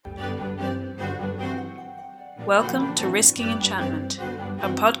Welcome to Risking Enchantment,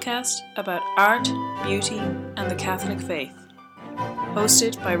 a podcast about art, beauty, and the Catholic faith.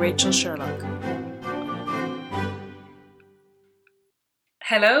 Hosted by Rachel Sherlock.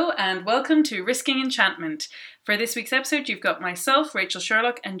 Hello and welcome to Risking Enchantment. For this week's episode, you've got myself, Rachel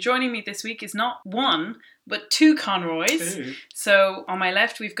Sherlock, and joining me this week is not one, but two Conroys. Hey. So on my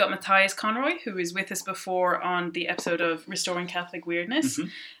left, we've got Matthias Conroy, who was with us before on the episode of Restoring Catholic Weirdness. Mm-hmm.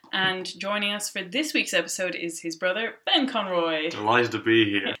 And joining us for this week's episode is his brother, Ben Conroy. Delighted to be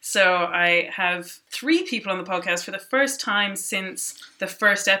here. So I have three people on the podcast for the first time since the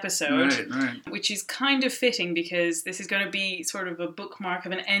first episode, Right. which is kind of fitting because this is going to be sort of a bookmark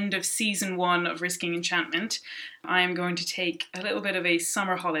of an end of season 1 of Risking Enchantment. I am going to take a little bit of a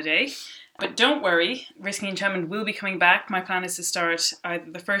summer holiday. But don't worry, Risking Enchantment will be coming back. My plan is to start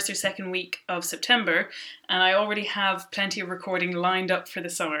either the first or second week of September, and I already have plenty of recording lined up for the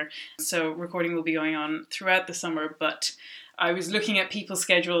summer. So recording will be going on throughout the summer, but I was looking at people's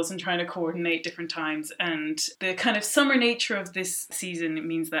schedules and trying to coordinate different times, and the kind of summer nature of this season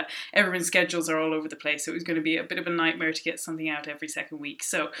means that everyone's schedules are all over the place, so it was going to be a bit of a nightmare to get something out every second week.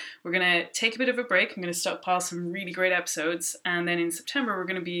 So we're going to take a bit of a break. I'm going to stockpile some really great episodes, and then in September we're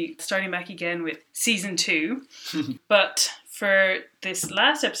going to be starting back again with season 2. But for this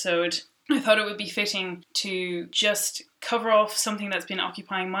last episode, I thought it would be fitting to just cover off something that's been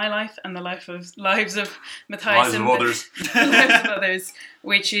occupying my life and the lives of Matthias Lives of and others. the lives of others,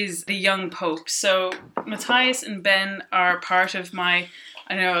 which is the young Pope. So Matthias and Ben are part of my,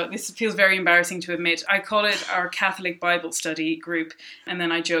 I know this feels very embarrassing to admit, I call it our Catholic Bible study group, and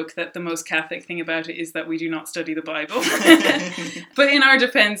then I joke that the most Catholic thing about it is that we do not study the Bible. But in our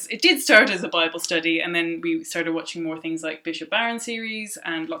defense, it did start as a Bible study, and then we started watching more things like Bishop Barron series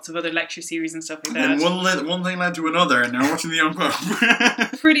and lots of other lecture series and stuff like that. And one thing led to another, and now we're watching the Young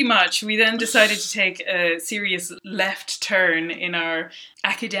Pope. Pretty much. We then decided to take a serious left turn in our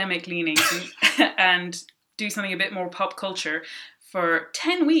academic leanings and do something a bit more pop culture for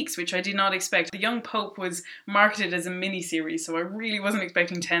 10 weeks, which I did not expect. The Young Pope was marketed as a mini-series, so I really wasn't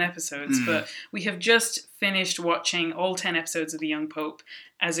expecting 10 episodes, but we have just finished watching all 10 episodes of The Young Pope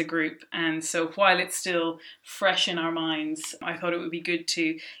as a group, and so while it's still fresh in our minds, I thought it would be good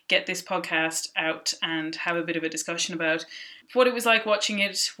to get this podcast out and have a bit of a discussion about what it was like watching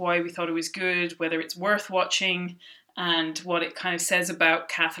it, why we thought it was good, whether it's worth watching, and what it kind of says about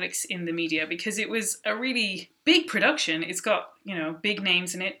Catholics in the media, because it was a really big production. It's got, big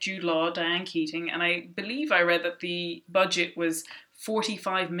names in it, Jude Law, Diane Keating, and I believe I read that the budget was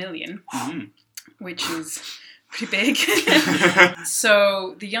 45 million, which is pretty big.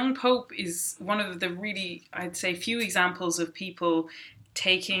 So The Young Pope is one of the really, I'd say, few examples of people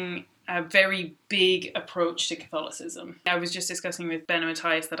taking a very big approach to Catholicism. I was just discussing with Ben and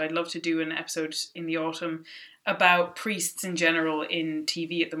Matthias that I'd love to do an episode in the autumn about priests in general in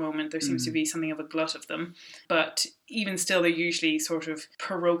TV at the moment. There seems to be something of a glut of them. But even still, they're usually sort of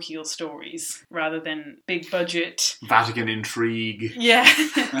parochial stories rather than big budget. Vatican intrigue. Yeah.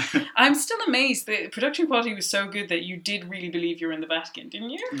 I'm still amazed. The production quality was so good that you did really believe you were in the Vatican, didn't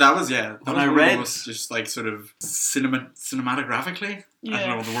you? That was, yeah. When I read... was just like sort of cinematographically. Yeah. I don't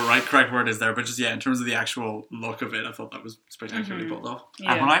know what the correct word is there, but just, yeah, in terms of the actual look of it, I thought that was spectacularly pulled off.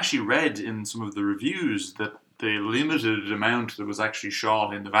 Yeah. And when I actually read in some of the reviews that the limited amount that was actually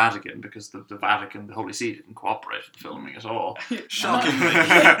shot in the Vatican, because the Vatican, the Holy See, didn't cooperate with filming at all. Shockingly.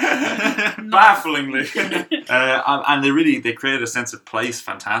 Bafflingly. And they created a sense of place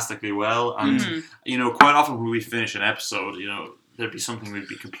fantastically well. And, quite often when we finish an episode, there'd be something we'd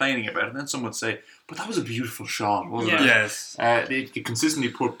be complaining about, and then someone would say, but that was a beautiful shot, wasn't it? Yes. They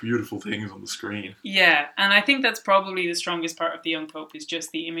consistently put beautiful things on the screen. Yeah, and I think that's probably the strongest part of The Young Pope is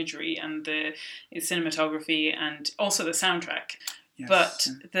just the imagery and the cinematography and also the soundtrack. Yes. But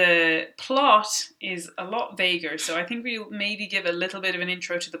the plot is a lot vaguer, so I think we'll maybe give a little bit of an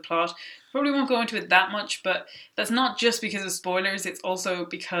intro to the plot. Probably won't go into it that much, but that's not just because of spoilers, it's also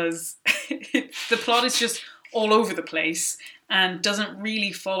because the plot is just all over the place and doesn't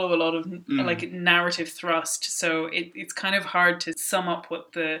really follow a lot of narrative thrust, so it's kind of hard to sum up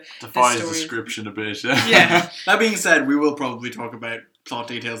what the defies story description a bit. Yeah. That being said, we will probably talk about plot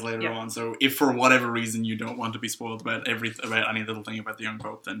details later on, so if for whatever reason you don't want to be spoiled about any little thing about the Young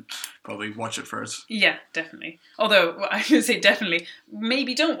Pope, then probably watch it first. Yeah, definitely. Although, I was going to say definitely,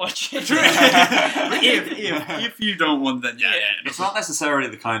 maybe don't watch it. if you don't want, then yeah. It's not necessarily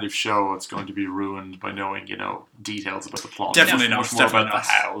the kind of show that's going to be ruined by knowing, details about the plot. Definitely it's not. much more about the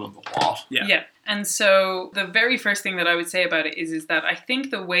how than the what. Yeah. And so the very first thing that I would say about it is that I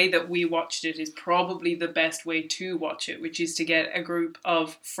think the way that we watched it is probably the best way to watch it, which is to get a group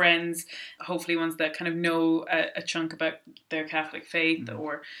of friends, hopefully ones that kind of know a chunk about their Catholic faith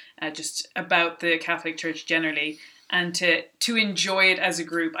or just about the Catholic Church generally, and to enjoy it as a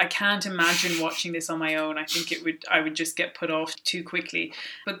group. I can't imagine watching this on my own. I think I would just get put off too quickly.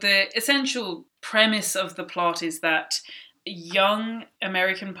 But the essential premise of the plot is that a young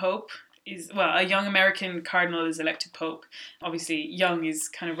American cardinal is elected pope. Obviously, young is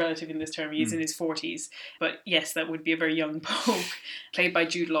kind of relative in this term. He is in his 40s. But yes, that would be a very young pope, played by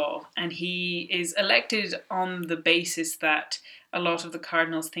Jude Law. And he is elected on the basis that a lot of the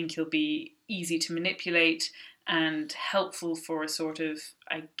cardinals think he'll be easy to manipulate and helpful for a sort of,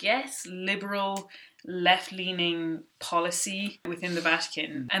 I guess, liberal, left-leaning policy within the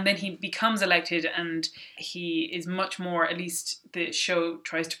Vatican. And then he becomes elected, and he is much more, at least the show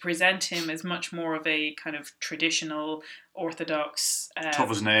tries to present him as much more of a kind of traditional, orthodox...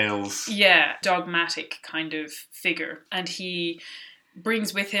 tough as nails. Yeah, dogmatic kind of figure. And he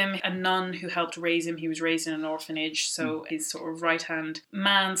brings with him a nun who helped raise him. He was raised in an orphanage, so his sort of right-hand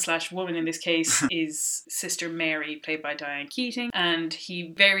man/woman in this case is Sister Mary, played by Diane Keating, and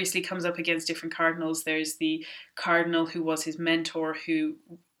he variously comes up against different cardinals. There's the cardinal who was his mentor, who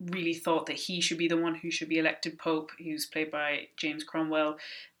really thought that he should be the one who should be elected pope, who's played by James Cromwell.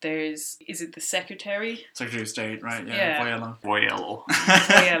 Is it the Secretary of State, right? Yeah. Voyello,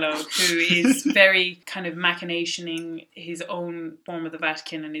 who is very kind of machinationing his own form of the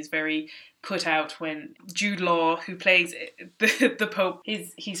Vatican, and is very put out when Jude Law, who plays the Pope,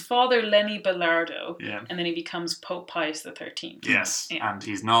 his father Lenny Belardo, and then he becomes Pope Pius XIII. Yes, and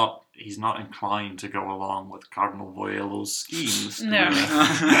he's not inclined to go along with Cardinal Voyello's schemes. No.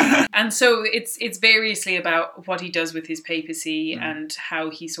 And so it's variously about what he does with his papacy and how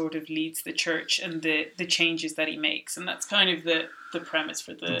he sort of leads the church and the changes that he makes. And that's kind of the premise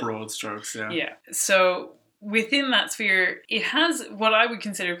for the broad strokes, yeah. Yeah. So within that sphere, it has what I would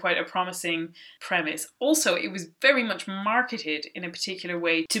consider quite a promising premise. Also, it was very much marketed in a particular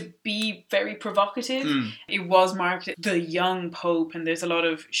way to be very provocative. It was marketed the young Pope, and there's a lot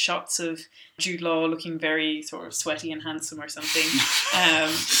of shots of Jude Law looking very sort of sweaty and handsome or something. I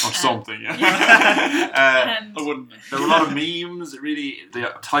wouldn't. There were a lot of memes. Really,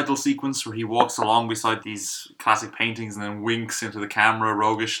 the title sequence where he walks along beside these classic paintings and then winks into the camera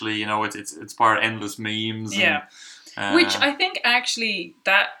roguishly. You know, it's inspired endless memes. Yeah. Which I think actually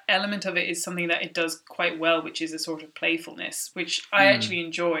that element of it is something that it does quite well, which is a sort of playfulness, which I actually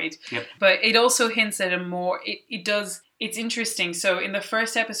enjoyed. Yep. But it also hints at a more... It's interesting. So in the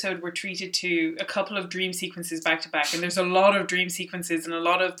first episode, we're treated to a couple of dream sequences back to back. And there's a lot of dream sequences and a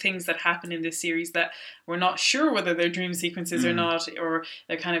lot of things that happen in this series that we're not sure whether they're dream sequences or not, or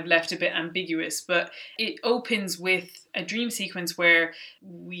they're kind of left a bit ambiguous. But it opens with a dream sequence where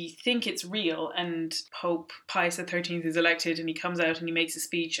we think it's real, and Pope Pius XIII is elected, and he comes out and he makes a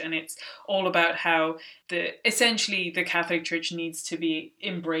speech, and it's all about how essentially the Catholic Church needs to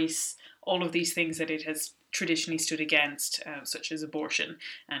embrace all of these things that it has traditionally stood against, such as abortion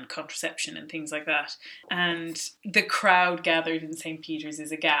and contraception and things like that. And the crowd gathered in St. Peter's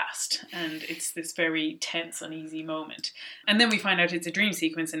is aghast, and it's this very tense, uneasy moment. And then we find out it's a dream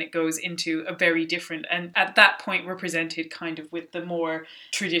sequence, and it goes into a very different, and at that point we're presented kind of with the more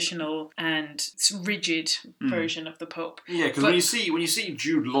traditional and rigid version of the Pope. Yeah, because when you see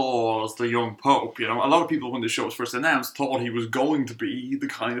Jude Law as the young Pope, you know, a lot of people when the show was first announced thought he was going to be the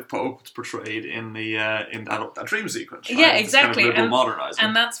kind of Pope that's portrayed in that dream sequence. Right? Yeah, exactly. Kind of modernizer.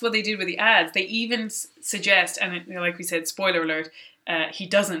 And that's what they did with the ads. They even suggest, and like we said, spoiler alert, he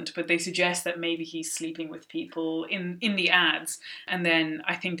doesn't, but they suggest that maybe he's sleeping with people in the ads. And then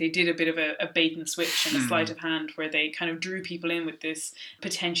I think they did a bit of a bait and switch and a sleight of hand where they kind of drew people in with this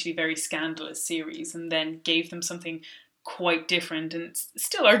potentially very scandalous series and then gave them something quite different and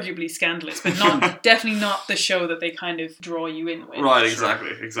still arguably scandalous, but definitely not the show that they kind of draw you in with. Right, exactly.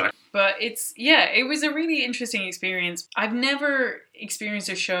 But it was a really interesting experience. I've never experienced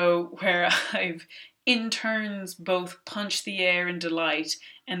a show where I've in turns both punched the air in delight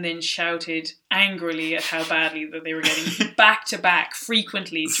and then shouted angrily at how badly that they were getting back to back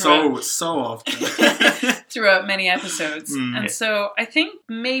frequently throughout so often throughout many episodes. And so I think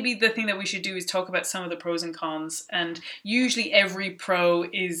maybe the thing that we should do is talk about some of the pros and cons, and usually every pro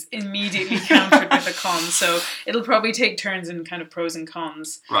is immediately countered with a con, so it'll probably take turns in kind of pros and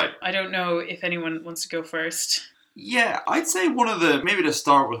cons. Right. I don't know if anyone wants to go first. Yeah, I'd say maybe to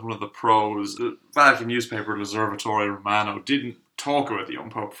start with one of the pros, the Vatican newspaper L'Osservatore Romano didn't talk about the young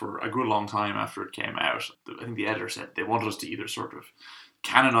pope for a good long time after it came out. I think the editor said they wanted us to either sort of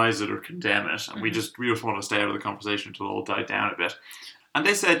canonize it or condemn it, and we just want to stay out of the conversation until it all died down a bit. And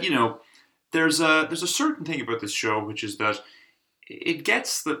they said, there's a certain thing about this show, which is that it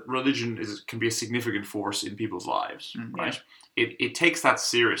gets that religion can be a significant force in people's lives, right? It takes that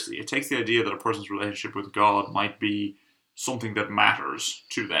seriously. It takes the idea that a person's relationship with God might be something that matters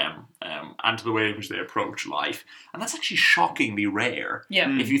to them and to the way in which they approach life. And that's actually shockingly rare.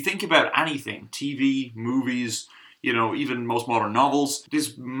 Yeah. If you think about anything, TV, movies, even most modern novels,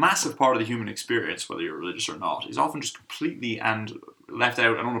 this massive part of the human experience, whether you're religious or not, is often just completely and left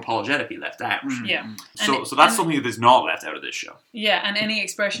out and unapologetically left out. Yeah. So that's something that is not left out of this show. Yeah, and any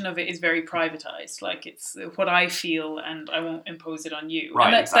expression of it is very privatized. Like, it's what I feel and I won't impose it on you. Right,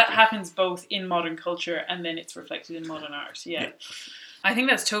 and exactly. that happens both in modern culture and then it's reflected in modern art. Yeah. I think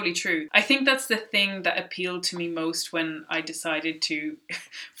that's totally true. I think that's the thing that appealed to me most when I decided to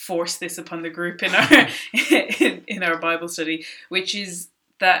force this upon the group in our in our Bible study, which is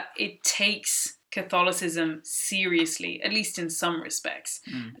that it takes Catholicism seriously, at least in some respects.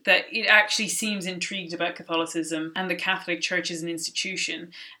 That it actually seems intrigued about Catholicism and the Catholic Church as an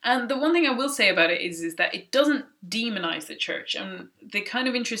institution. And the one thing I will say about it is that it doesn't demonize the church. And the kind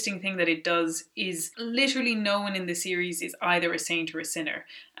of interesting thing that it does is literally no one in the series is either a saint or a sinner.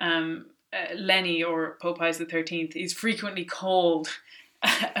 Lenny, or Pope Pius XIII, is frequently called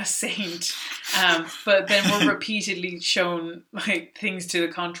a saint, but then we're repeatedly shown like things to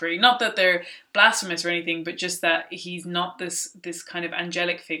the contrary. Not that they're blasphemous or anything, but just that he's not this kind of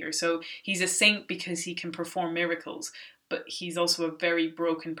angelic figure. So he's a saint because he can perform miracles, but he's also a very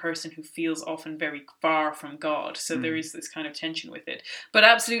broken person who feels often very far from God. So there is this kind of tension with it. But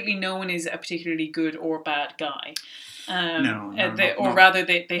absolutely no one is a particularly good or bad guy. Rather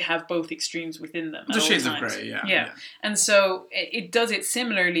they have both extremes within them. The shades of grey, yeah. And so it does it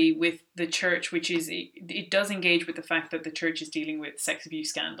similarly with the church, which is it does engage with the fact that the church is dealing with sex abuse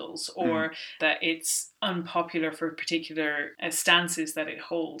scandals, or that it's unpopular for particular stances that it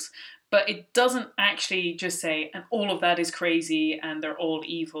holds. But it doesn't actually just say, and all of that is crazy, and they're all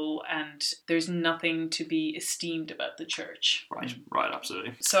evil, and there's nothing to be esteemed about the church. Right,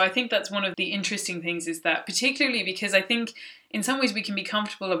 absolutely. So I think that's one of the interesting things, is that particularly because I think in some ways we can be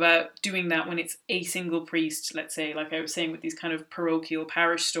comfortable about doing that when it's a single priest, let's say, like I was saying with these kind of parochial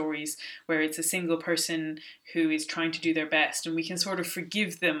parish stories where it's a single person who is trying to do their best, and we can sort of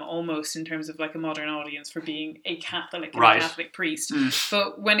forgive them almost in terms of like a modern audience for being a Catholic and a Catholic priest.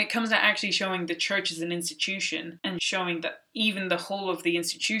 But when it comes to actually showing the church as an institution and showing that even the whole of the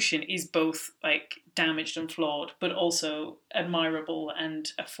institution is both like damaged and flawed, but also admirable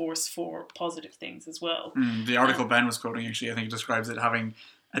and a force for positive things as well. The article Ben was quoting, actually, I think describes it having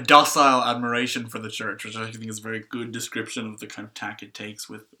a docile admiration for the church, which I think is a very good description of the kind of tack it takes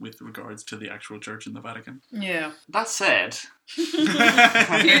with regards to the actual church in the Vatican. Yeah. That said,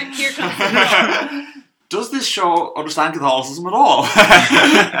 here comes the does this show understand Catholicism at all?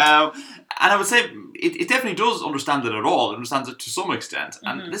 And I would say it definitely does understand it at all. It understands it to some extent.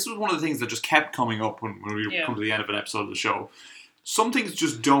 And this was one of the things that just kept coming up when we come to the end of an episode of the show. Some things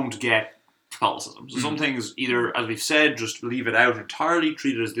just don't get Catholicism. So some things either, as we've said, just leave it out entirely,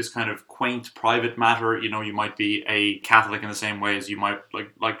 treat it as this kind of quaint private matter. You might be a Catholic in the same way as you might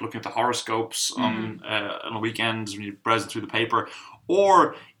like looking at the horoscopes on the weekends when you're browsing through the paper.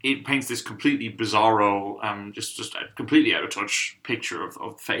 Or it paints this completely bizarro, just a completely out of touch picture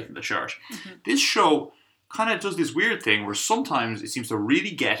of faith in the church. This show kind of does this weird thing where sometimes it seems to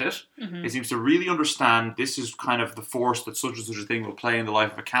really get it. It seems to really understand this is kind of the force that such and such a thing will play in the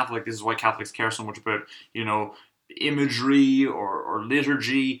life of a Catholic. This is why Catholics care so much about, imagery or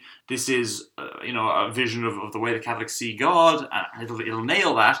liturgy. This is, a vision of the way the Catholics see God, and it'll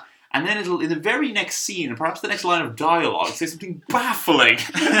nail that. And then it'll, in the very next scene, and perhaps the next line of dialogue, say something baffling.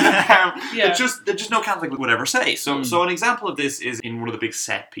 That just no Catholic would ever say. So an example of this is in one of the big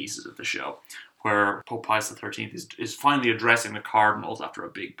set pieces of the show, where Pope Pius XIII is finally addressing the cardinals after a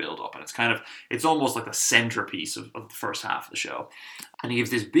big build-up. And it's almost like the centerpiece of the first half of the show. And he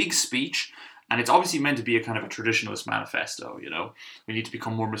gives this big speech, and it's obviously meant to be a kind of a traditionalist manifesto, We need to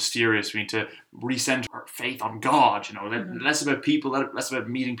become more mysterious. We need to recenter our faith on God, less about people, less about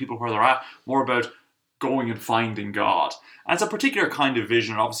meeting people where they're at, more about going and finding God. And it's a particular kind of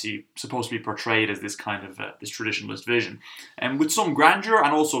vision, obviously supposed to be portrayed as this kind of, this traditionalist vision. And with some grandeur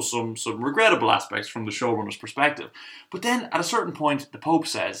and also some regrettable aspects from the showrunner's perspective. But then at a certain point, the Pope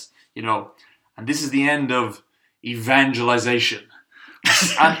says, and this is the end of evangelization.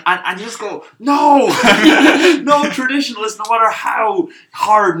 and you just go, no, no traditionalist, no matter how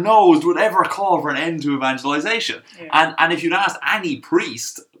hard-nosed, would ever call for an end to evangelization. Yeah. And if you'd asked any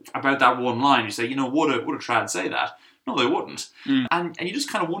priest about that one line, you say, you know, would a trad say that? No, they wouldn't. And you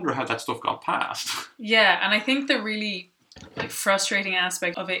just kind of wonder how that stuff got passed. Yeah, and I think the really frustrating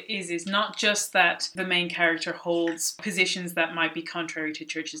aspect of it is not just that the main character holds positions that might be contrary to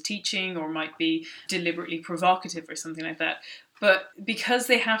church's teaching or might be deliberately provocative or something like that, but because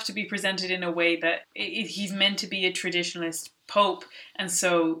they have to be presented in a way that he's meant to be a traditionalist pope, and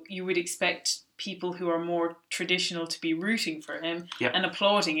so you would expect people who are more traditional to be rooting for him and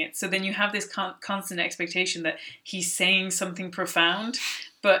applauding it. So then you have this constant expectation that he's saying something profound.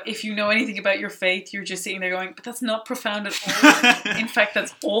 But if you know anything about your faith, you're just sitting there going, but that's not profound at all. In fact,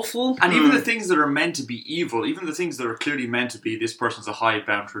 that's awful. And even the things that are meant to be evil, even the things that are clearly meant to be, this person's a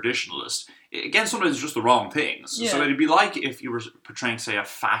hidebound traditionalist, again, sometimes it's just the wrong things. Yeah. So it'd be like if you were portraying, say, a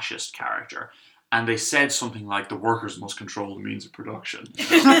fascist character, and they said something like, the workers must control the means of production.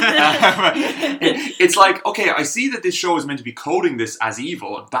 It's like, okay, I see that this show is meant to be coding this as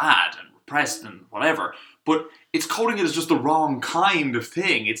evil and bad and repressed and whatever, but it's coding it as just the wrong kind of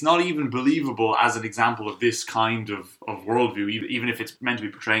thing. It's not even believable as an example of this kind of worldview, even if it's meant to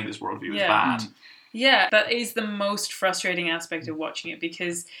be portraying this worldview as bad. Yeah, that is the most frustrating aspect of watching it,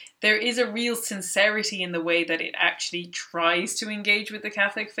 because there is a real sincerity in the way that it actually tries to engage with the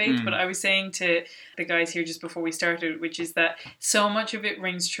Catholic faith. But I was saying to the guys here just before we started, which is that so much of it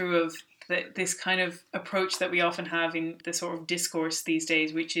rings true of this kind of approach that we often have in the sort of discourse these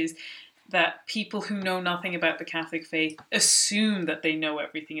days, which is that people who know nothing about the Catholic faith assume that they know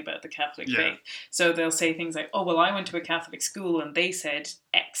everything about the Catholic faith. So they'll say things like, oh, well, I went to a Catholic school and they said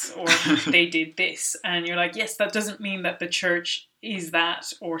X, or they did this. And you're like, yes, that doesn't mean that the church is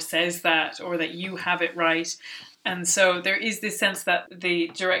that or says that or that you have it right. And so there is this sense that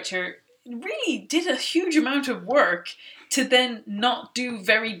the director really did a huge amount of work to then not do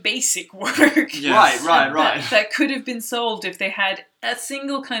very basic work. Yes. Right. That could have been solved if they had a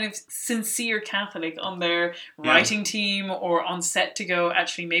single kind of sincere Catholic on their writing team or on set to go,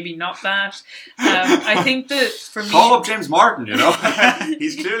 actually, maybe not that. I think that for me... Call up James Martin, you know?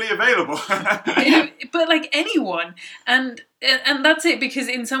 He's clearly available. But like anyone. And that's it, because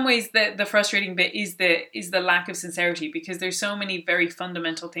in some ways the frustrating bit is the lack of sincerity, because there's so many very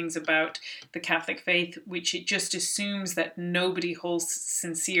fundamental things about the Catholic faith which it just assumes that nobody holds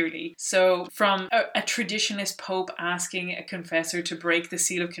sincerely. So from a traditionalist pope asking a confessor to break the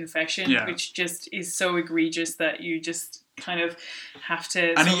seal of confession, which just is so egregious that you just kind of have to...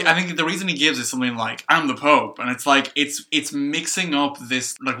 And I think the reason he gives is something like, I'm the Pope, and it's like, it's mixing up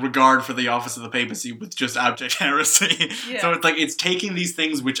this like regard for the office of the papacy with just abject heresy. So it's like, it's taking these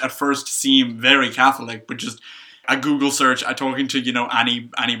things which at first seem very Catholic, but just a Google search, talking to, you know,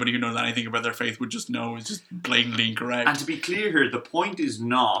 anybody who knows anything about their faith would just know is just blatantly incorrect. And to be clear here, the point is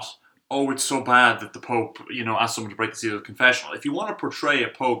not, oh, it's so bad that the Pope, you know, asked someone to break the seal of confessional. If you want to portray a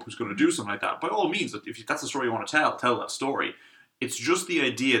Pope who's going to do something like that, by all means, if that's the story you want to tell that story. It's just the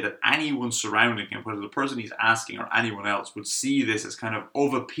idea that anyone surrounding him, whether the person he's asking or anyone else, would see this as kind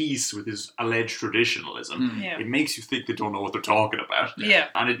of a piece with his alleged traditionalism. It makes you think they don't know what they're talking about.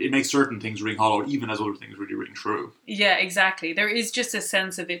 And it makes certain things ring hollow, even as other things really ring true. Yeah, exactly. There is just a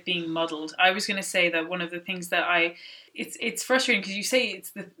sense of it being muddled. I was going to say that one of the things that it's frustrating, because you say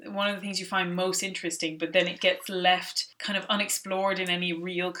it's one of the things you find most interesting, but then it gets left kind of unexplored in any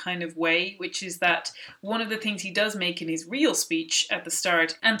real kind of way, which is that one of the things he does make in his real speech at the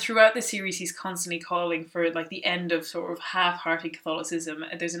start, and throughout the series he's constantly calling for like the end of sort of half-hearted Catholicism.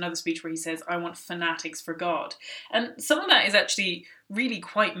 There's another speech where he says, I want fanatics for God. And some of that is actually really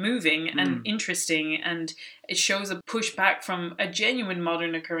quite moving and interesting, and it shows a pushback from a genuine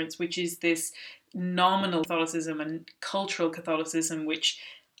modern occurrence, which is this nominal Catholicism and cultural Catholicism, which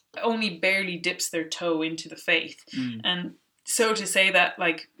only barely dips their toe into the faith. And so to say that,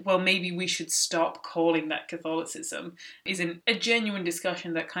 like, well, maybe we should stop calling that Catholicism is a genuine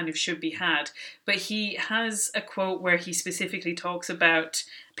discussion that kind of should be had. But he has a quote where he specifically talks about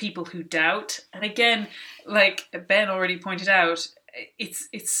people who doubt. And again, like Ben already pointed out,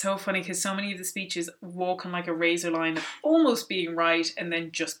 it's so funny because so many of the speeches walk on like a razor line of almost being right and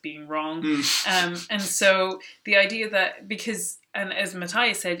then just being wrong. And so the idea that, because, and as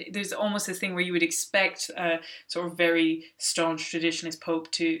Matthias said, there's almost this thing where you would expect a sort of very staunch traditionalist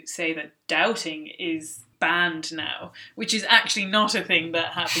pope to say that doubting is banned now, which is actually not a thing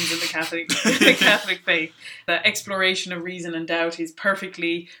that happens in the Catholic faith. That exploration of reason and doubt is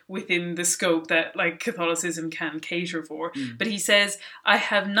perfectly within the scope that like Catholicism can cater for. But he says, I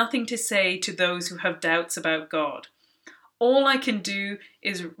have nothing to say to those who have doubts about God. all I can do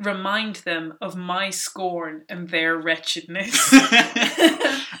is remind them of my scorn and their wretchedness.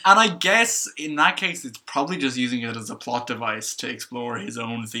 And I guess in that case, it's probably just using it as a plot device to explore his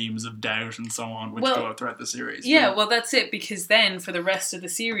own themes of doubt and so on, which go out throughout the series. Yeah, well, that's it, because then for the rest of the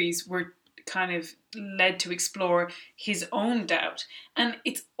series, we're kind of led to explore his own doubt, and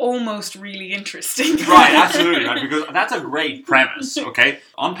it's almost really interesting. Right, absolutely, right, because that's a great premise, okay?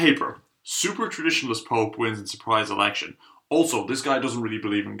 On paper, super traditionalist Pope wins in surprise election. Also, this guy doesn't really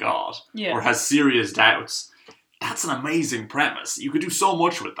believe in God, or has serious doubts. That's an amazing premise. You could do so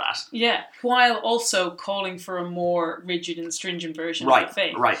much with that. Yeah, while also calling for a more rigid and stringent version of the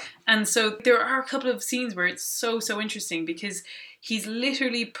faith. Right. And so there are a couple of scenes where it's so interesting, because he's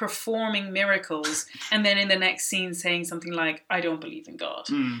literally performing miracles and then in the next scene saying something like, I don't believe in God.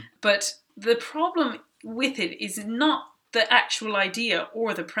 But the problem with it is not the actual idea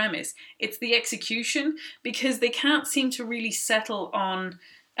or the premise. It's the execution, because they can't seem to really settle on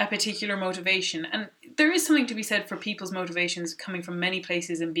a particular motivation. And there is something to be said for people's motivations coming from many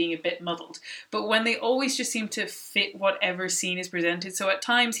places and being a bit muddled. But when they always just seem to fit whatever scene is presented. So at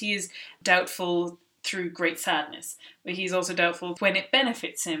times he is doubtful through great sadness, but he's also doubtful when it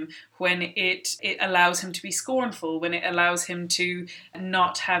benefits him, when it allows him to be scornful, when it allows him to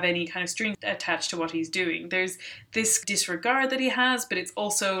not have any kind of strings attached to what he's doing. There's this disregard that he has, but it's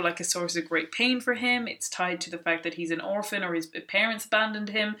also like a source of great pain for him. It's tied to the fact that he's an orphan or his parents abandoned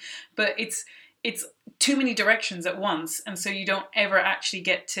him, but it's too many directions at once, and so you don't ever actually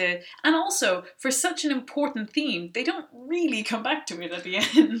get to... And also, for such an important theme, they don't really come back to it at the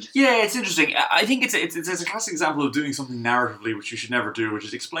end. Yeah, it's interesting. I think it's a classic example of doing something narratively which you should never do, which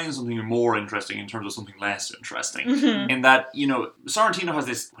is explain something more interesting in terms of something less interesting. In that, Sorrentino has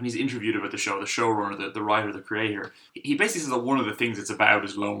this, when he's interviewed about the show, the showrunner, the writer, the creator, he basically says that one of the things it's about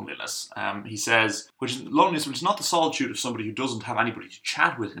is loneliness. He says, loneliness, which is not the solitude of somebody who doesn't have anybody to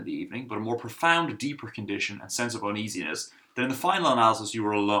chat with in the evening, but a more profound, deeper condition and sense of uneasiness, that in the final analysis you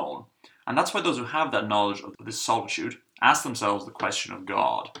are alone. And that's why those who have that knowledge of this solitude ask themselves the question of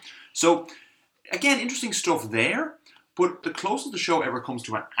God. So, again, interesting stuff there, but the closest the show ever comes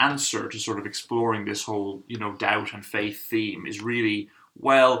to an answer to sort of exploring this whole, doubt and faith theme is really,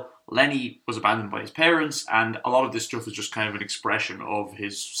 well, Lenny was abandoned by his parents, and a lot of this stuff is just kind of an expression of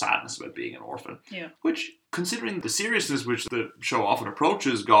his sadness about being an orphan. Yeah. Which, considering the seriousness which the show often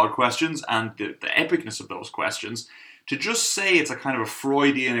approaches God questions and the epicness of those questions, to just say it's a kind of a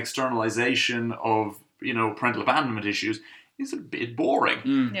Freudian externalization of, parental abandonment issues is a bit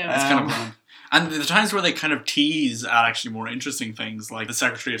boring. Yeah. It's kind of boring. And the times where they kind of tease at actually more interesting things, like the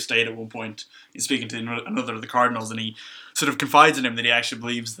Secretary of State at one point is speaking to another of the cardinals, and he sort of confides in him that he actually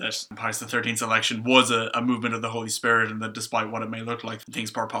believes that Pius XIII's election was a movement of the Holy Spirit, and that despite what it may look like,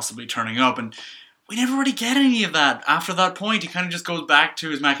 things are possibly turning up. And we never really get any of that. After that point, he kind of just goes back to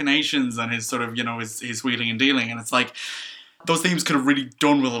his machinations and his sort of, his wheeling and dealing. And it's like, those themes could have really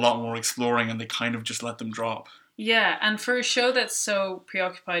done with a lot more exploring, and they kind of just let them drop. Yeah, and for a show that's so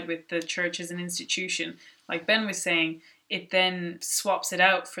preoccupied with the church as an institution, like Ben was saying, it then swaps it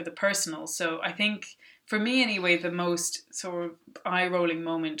out for the personal. So I think, for me anyway, the most sort of eye-rolling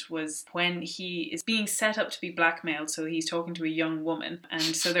moment was when he is being set up to be blackmailed. So he's talking to a young woman, and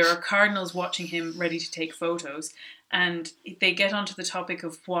so there are cardinals watching him ready to take photos. And they get onto the topic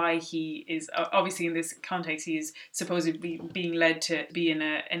of why he is, obviously in this context, he is supposedly being led to be in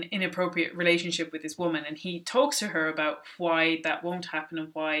an inappropriate relationship with this woman. And he talks to her about why that won't happen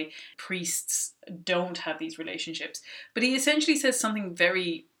and why priests don't have these relationships. But he essentially says something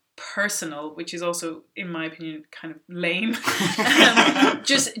very personal, which is also, in my opinion, kind of lame.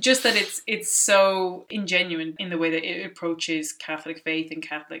 Just that it's so ingenuine in the way that it approaches Catholic faith and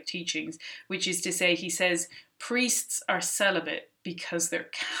Catholic teachings, which is to say, he says, priests are celibate because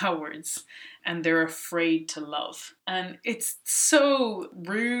they're cowards and they're afraid to love. And it's so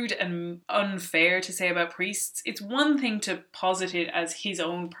rude and unfair to say about priests. It's one thing to posit it as his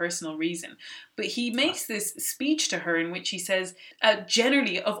own personal reason, but he makes this speech to her in which he says,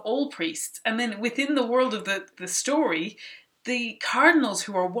 generally of all priests, and then within the world of the story, the cardinals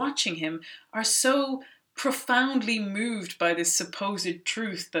who are watching him are so profoundly moved by this supposed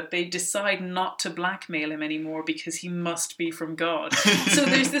truth that they decide not to blackmail him anymore because he must be from God. So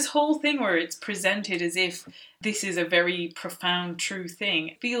there's this whole thing where it's presented as if this is a very profound, true thing.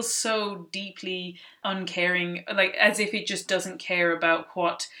 It feels so deeply uncaring, like as if it just doesn't care about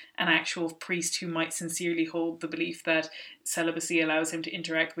what an actual priest who might sincerely hold the belief that celibacy allows him to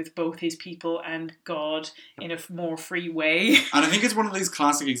interact with both his people and God in a more free way. And I think it's one of these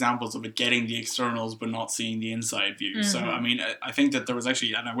classic examples of it getting the externals but not seeing the inside view. Mm-hmm. So, I mean, I think that there was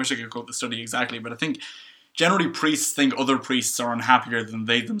actually, and I wish I could quote the study exactly, but I think generally priests think other priests are unhappier than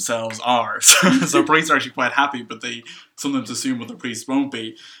they themselves are. So priests are actually quite happy, but they sometimes assume other priests won't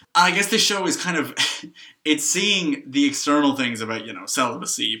be. And I guess this show is kind of, it's seeing the external things about,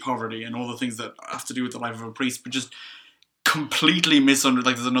 celibacy, poverty, and all the things that have to do with the life of a priest, but just completely misunderstood.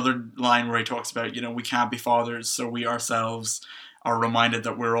 Like, there's another line where he talks about, we can't be fathers, so we ourselves are reminded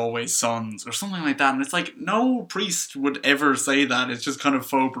that we're always sons, or something like that. And it's like, no priest would ever say that. It's just kind of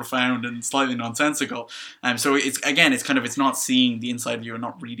faux profound and slightly nonsensical. So it's not seeing the inside view and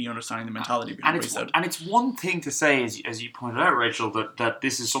not really understanding the mentality behind what he said. And it's one thing to say, as you pointed out, Rachel, that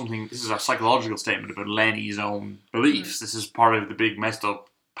this is a psychological statement about Lenny's own beliefs. This is part of the big messed up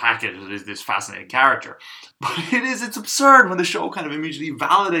packet that is this fascinating character. But it's absurd when the show kind of immediately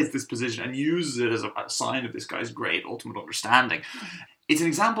validates this position and uses it as a sign of this guy's great ultimate understanding. It's an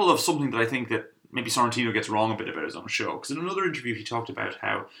example of something that I think that maybe Sorrentino gets wrong a bit about his own show. Because in another interview he talked about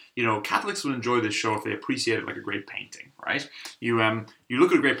how, Catholics would enjoy this show if they appreciate it like a great painting, right? You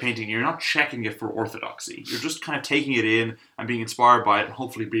look at a great painting, you're not checking it for orthodoxy. You're just kind of taking it in and being inspired by it and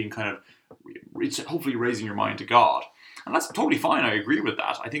hopefully raising your mind to God. And that's totally fine, I agree with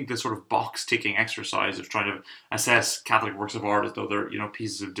that. I think this sort of box-ticking exercise of trying to assess Catholic works of art as though they're,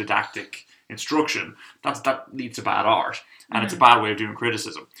 pieces of didactic instruction, that leads to bad art, and it's a bad way of doing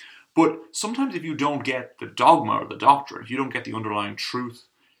criticism. But sometimes if you don't get the dogma or the doctrine, if you don't get the underlying truth,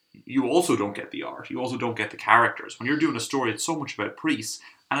 you also don't get the art, you also don't get the characters. When you're doing a story that's so much about priests,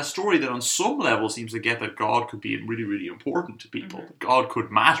 and a story that on some level seems to get that God could be really, really important to people, that God could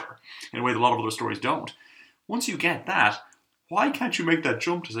matter, in a way that a lot of other stories don't. Once you get that, why can't you make that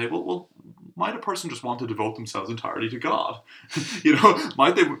jump to say, well, might a person just want to devote themselves entirely to God?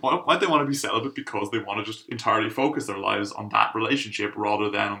 Might they want to be celibate because they want to just entirely focus their lives on that relationship rather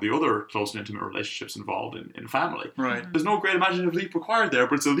than on the other close and intimate relationships involved in family? Right. There's no great imaginative leap required there,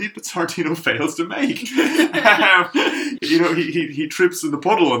 but it's a leap that Sorrentino fails to make. He trips in the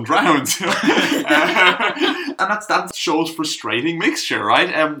puddle and drowns. And that shows frustrating mixture, right?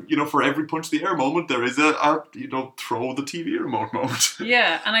 For every punch the air moment, there is a throw the TV remote moment.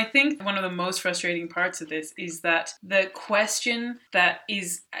 Yeah, and I think one of the most frustrating parts of this is that the question that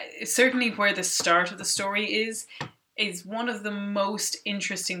is certainly where the start of the story is one of the most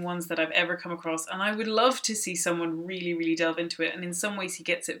interesting ones that I've ever come across, and I would love to see someone really, really delve into it, and in some ways he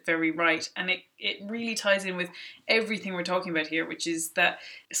gets it very right, and it really ties in with everything we're talking about here, which is that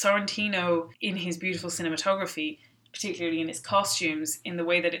Sorrentino, in his beautiful cinematography, particularly in his costumes, in the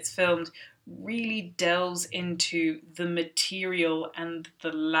way that it's filmed, really delves into the material and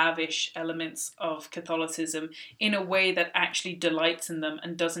the lavish elements of Catholicism in a way that actually delights in them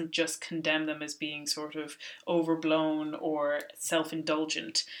and doesn't just condemn them as being sort of overblown or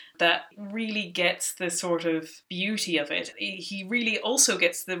self-indulgent. That really gets the sort of beauty of it. He really also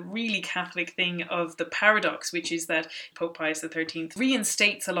gets the really Catholic thing of the paradox, which is that Pope Pius XIII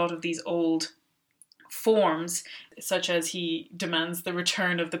reinstates a lot of these old forms, such as he demands the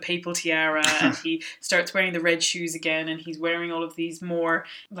return of the papal tiara and he starts wearing the red shoes again, and he's wearing all of these more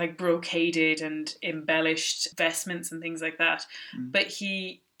like brocaded and embellished vestments and things like that. But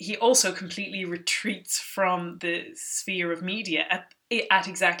he also completely retreats from the sphere of media at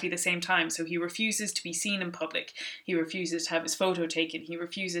exactly the same time. So he refuses to be seen in public. He refuses to have his photo taken. He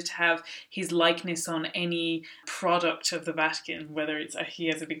refuses to have his likeness on any product of the Vatican, whether it's he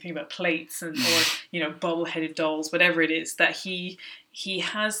has a big thing about plates or bubble-headed dolls, whatever it is, that he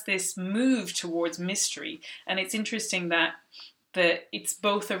has this move towards mystery. And it's interesting that it's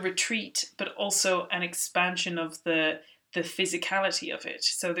both a retreat but also an expansion of the physicality of it.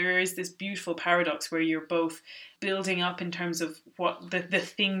 So there is this beautiful paradox where you're both building up in terms of what the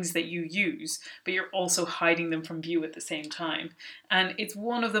things that you use, but you're also hiding them from view at the same time. And it's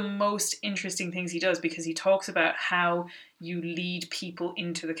one of the most interesting things he does, because he talks about how you lead people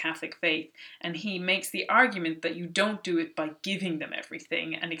into the Catholic faith. And he makes the argument that you don't do it by giving them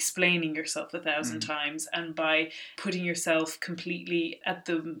everything and explaining yourself 1,000 times and by putting yourself completely at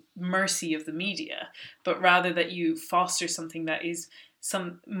the mercy of the media, but rather that you foster something that is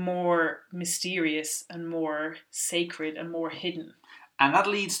some more mysterious and more sacred and more hidden. And that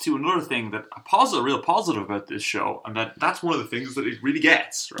leads to another thing that a real positive about this show, and that's one of the things that it really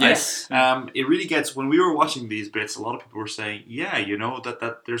gets, right? Yes. It really gets, when we were watching these bits, a lot of people were saying,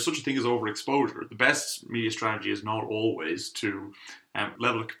 that there's such a thing as overexposure. The best media strategy is not always to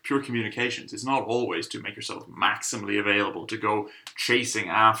level of pure communications. It's not always to make yourself maximally available, to go chasing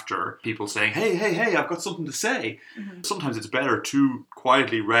after people saying, hey, I've got something to say. Sometimes it's better to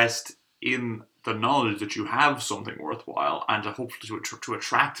quietly rest in the knowledge that you have something worthwhile, and to hopefully to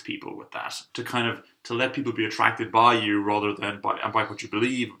attract people with that, to let people be attracted by you rather than by what you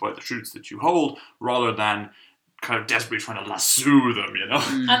believe, by the truths that you hold, rather than kind of desperately trying to lasso them, you know.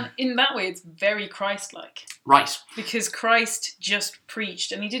 And in that way, it's very Christ-like. Right. Because Christ just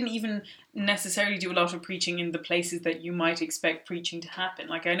preached, and he didn't even necessarily do a lot of preaching in the places that you might expect preaching to happen.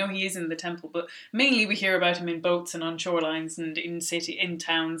 Like, I know he is in the temple, but mainly we hear about him in boats and on shorelines and in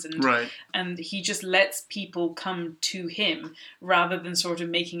towns, and and he just lets people come to him rather than sort of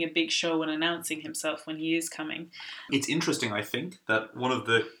making a big show and announcing himself when he is coming. It's interesting, I think, that one of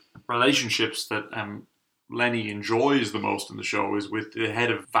the relationships that Lenny enjoys the most in the show is with the head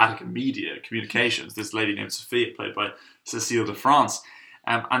of Vatican Media Communications, this lady named Sophia, played by Cécile de France.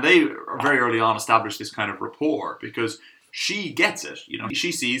 And they very early on established this kind of rapport because she gets it. You know,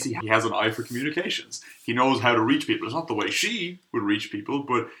 she sees he has an eye for communications. He knows how to reach people. It's not the way she would reach people,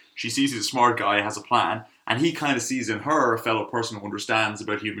 but she sees he's a smart guy, has a plan, and he kind of sees in her a fellow person who understands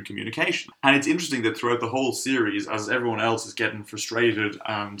about human communication. And it's interesting that throughout the whole series, as everyone else is getting frustrated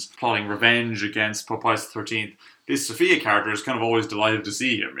and plotting revenge against Pope Pius XIII, this Sophia character is kind of always delighted to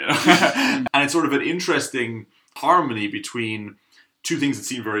see him, you know? And it's sort of an interesting harmony between two things that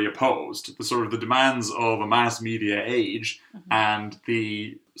seem very opposed. The sort of the demands of a mass media age and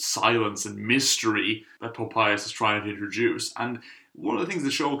the silence and mystery that Pope Pius is trying to introduce. And one of the things the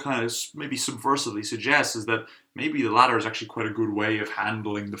show kind of maybe subversively suggests is that maybe the latter is actually quite a good way of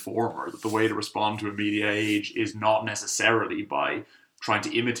handling the former, that the way to respond to a media age is not necessarily by trying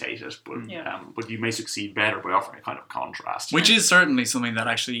to imitate it, but you may succeed better by offering a kind of contrast. Which is certainly something that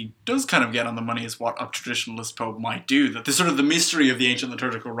actually does kind of get on the money as what a traditionalist pope might do. That the sort of the mystery of the ancient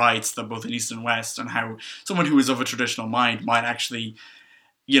liturgical rites, that both in East and West, and how someone who is of a traditional mind might actually,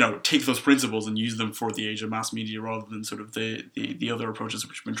 you know, take those principles and use them for the age of mass media rather than sort of the other approaches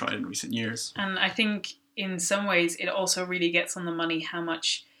which have been tried in recent years. And I think in some ways it also really gets on the money how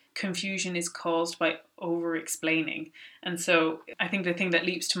much confusion is caused by over-explaining. And so I think the thing that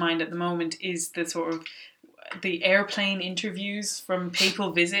leaps to mind at the moment is the sort of the airplane interviews from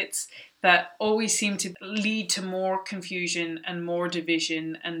papal visits that always seem to lead to more confusion and more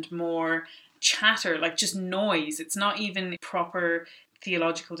division and more chatter, like just noise. It's not even proper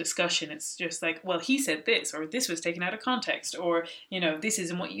theological discussion. It's just like, well, he said this, or this was taken out of context, or, you know, this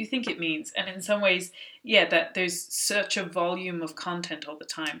isn't what you think it means. And in some ways, yeah, that there's such a volume of content all the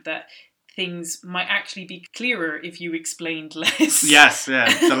time that things might actually be clearer if you explained less. Yes,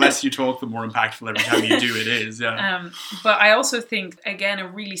 yeah. The less you talk, the more impactful every time you do it is, yeah. But I also think, again, a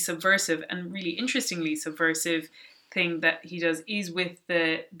really subversive and really interestingly subversive thing that he does is with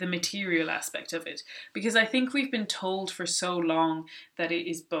the material aspect of it, because I think we've been told for so long that it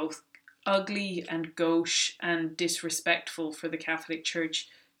is both ugly and gauche and disrespectful for the Catholic Church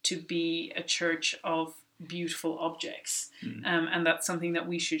to be a church of beautiful objects, and that's something that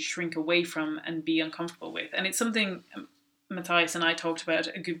we should shrink away from and be uncomfortable with. And it's something Matthias and I talked about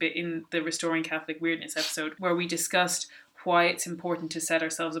a good bit in the Restoring Catholic Weirdness episode, where we discussed why it's important to set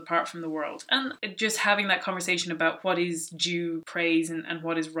ourselves apart from the world, and just having that conversation about what is due praise and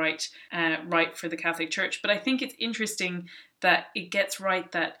what is right for the Catholic Church. But I think it's interesting that it gets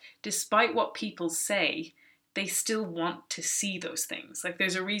right that despite what people say, they still want to see those things. Like,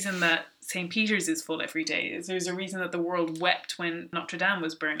 there's a reason that St. Peter's is full every day. There's a reason that the world wept when Notre Dame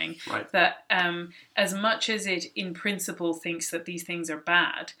was burning. Right. That as much as it in principle thinks that these things are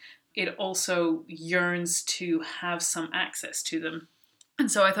bad, it also yearns to have some access to them.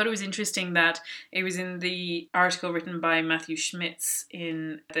 And so I thought it was interesting that it was in the article written by Matthew Schmitz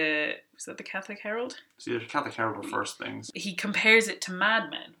in was that the Catholic Herald? See, the Catholic Herald were First Things. He compares it to Mad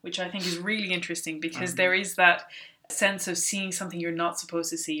Men, which I think is really interesting because there is that sense of seeing something you're not supposed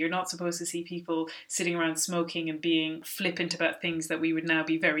to see. You're not supposed to see people sitting around smoking and being flippant about things that we would now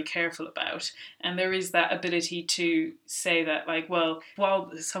be very careful about. And there is that ability to say that, like, well,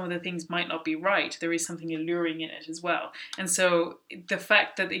 while some of the things might not be right, there is something alluring in it as well. And so the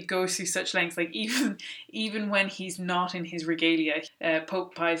fact that it goes through such lengths, like even when he's not in his regalia,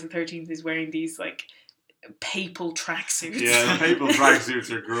 Pope Pius XIII is wearing these like papal tracksuits. Yeah, the papal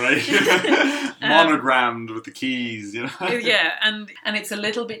tracksuits are great. Monogrammed with the keys, you know. Yeah, and it's a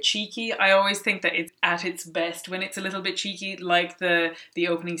little bit cheeky. I always think that it's at its best when it's a little bit cheeky, like the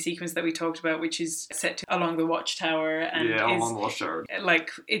opening sequence that we talked about, which is set along the Watchtower, and along the Watchtower. Like,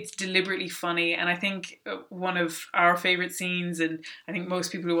 it's deliberately funny, and I think one of our favourite scenes, and I think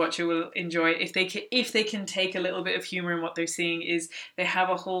most people who watch it will enjoy it if they can take a little bit of humour in what they're seeing, is they have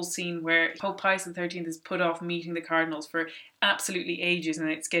a whole scene where Pope Pius XIII is put off meeting the cardinals for absolutely ages, and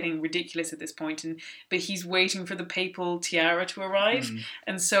it's getting ridiculous at this point. But he's waiting for the papal tiara to arrive,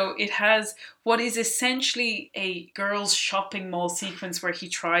 and so it has what is essentially a girls' shopping mall sequence where he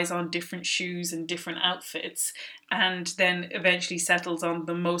tries on different shoes and different outfits, and then eventually settles on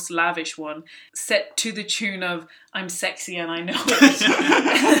the most lavish one, set to the tune of "I'm sexy and I know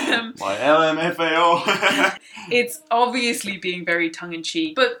it." My LMFAO. It's obviously being very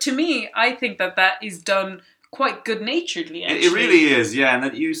tongue-in-cheek, but to me, I think that is done quite good-naturedly, actually. It really is, yeah, and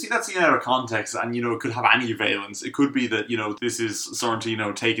that you see that scene out of context, and, it could have any valence. It could be that, this is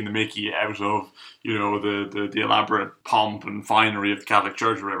Sorrentino taking the mickey out of, the elaborate pomp and finery of the Catholic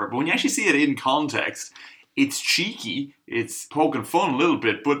Church or whatever, but when you actually see it in context, it's cheeky, it's poking fun a little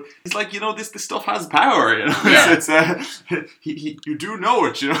bit, but it's like, this stuff has power, Yeah. You do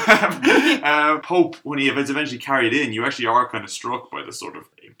know it, Pope, when it's eventually carried in, you actually are kind of struck by the sort of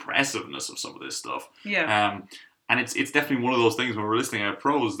impressiveness of some of this stuff. Yeah. And it's definitely one of those things when we're listening at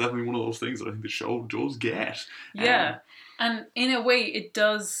pros, definitely one of those things that I think the show does get. Yeah. And in a way, it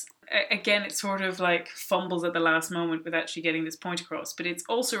does. Again, it sort of like fumbles at the last moment with actually getting this point across, but it's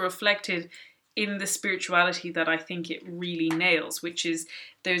also reflected in the spirituality that I think it really nails, which is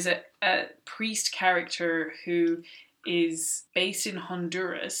there's a priest character who is based in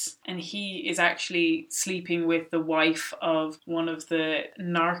Honduras, and he is actually sleeping with the wife of one of the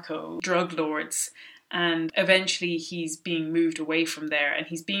narco drug lords, and eventually he's being moved away from there, and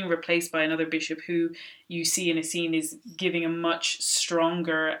he's being replaced by another bishop who you see in a scene is giving a much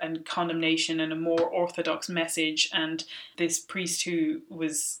stronger and condemnation and a more orthodox message, and this priest who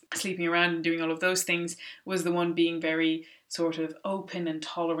was sleeping around and doing all of those things was the one being very sort of open and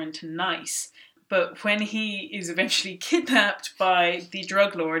tolerant and nice. But when he is eventually kidnapped by the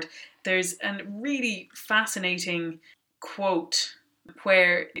drug lord, there's a really fascinating quote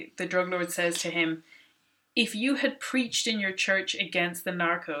where the drug lord says to him, "If you had preached in your church against the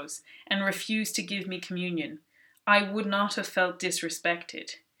narcos and refused to give me communion, I would not have felt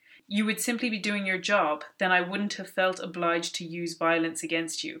disrespected. You would simply be doing your job, then I wouldn't have felt obliged to use violence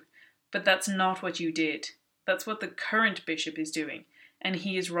against you. But that's not what you did. That's what the current bishop is doing, and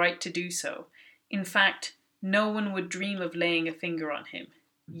he is right to do so. In fact, no one would dream of laying a finger on him.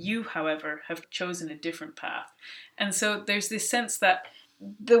 You, however, have chosen a different path." And so there's this sense that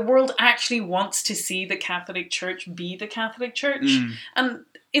the world actually wants to see the Catholic Church be the Catholic Church. And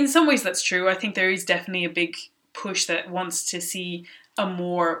in some ways that's true. I think there is definitely a big push that wants to see a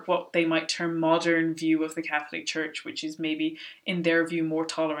more, what they might term, modern view of the Catholic Church, which is maybe, in their view, more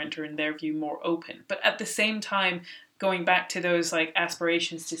tolerant or in their view, more open. But at the same time, going back to those like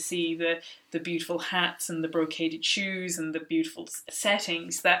aspirations to see the beautiful hats and the brocaded shoes and the beautiful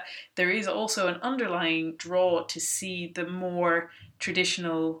settings, that there is also an underlying draw to see the more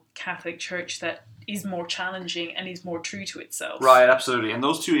traditional Catholic Church that is more challenging and is more true to itself. Right, absolutely. And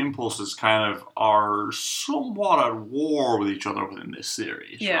those two impulses kind of are somewhat at war with each other within this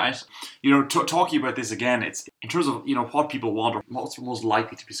series, right? Talking about this again, it's in terms of, what people want or what's most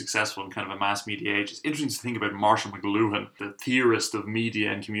likely to be successful in kind of a mass media age. It's interesting to think about Marshall McLuhan, the theorist of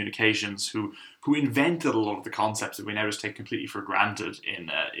media and communications, who invented a lot of the concepts that we now just take completely for granted in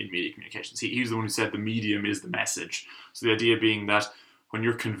media communications. He's the one who said the medium is the message. So the idea being that when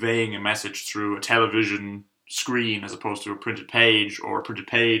you're conveying a message through a television screen as opposed to a printed page, or a printed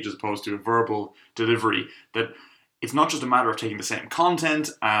page as opposed to a verbal delivery, that it's not just a matter of taking the same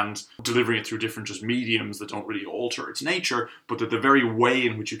content and delivering it through different just mediums that don't really alter its nature, but that the very way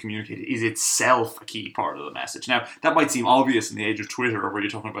in which you communicate it is itself a key part of the message. Now, that might seem obvious in the age of Twitter, where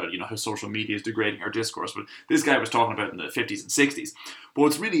you're talking about, how social media is degrading our discourse, but this guy was talking about it in the 50s and 60s. But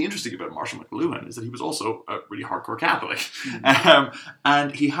what's really interesting about Marshall McLuhan is that he was also a really hardcore Catholic.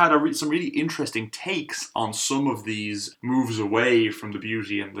 And he had some really interesting takes on some of these moves away from the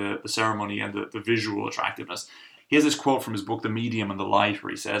beauty and the ceremony and the visual attractiveness. He has this quote from his book, The Medium and the Light,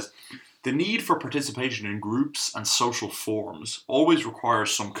 where he says, "The need for participation in groups and social forms always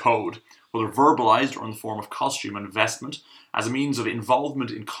requires some code, whether verbalized or in the form of costume and vestment, as a means of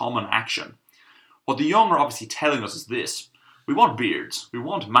involvement in common action. What the young are obviously telling us is this: we want beards, we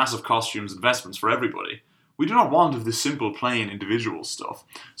want massive costumes and vestments for everybody. We do not want of the simple, plain, individual stuff."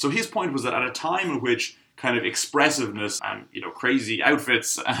 So his point was that at a time in which kind of expressiveness and, crazy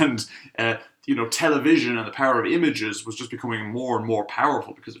outfits and, television and the power of images was just becoming more and more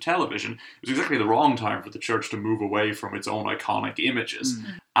powerful because of television, it was exactly the wrong time for the church to move away from its own iconic images.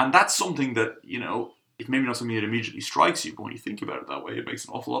 And that's something that, it's maybe not something that immediately strikes you, but when you think about it that way, it makes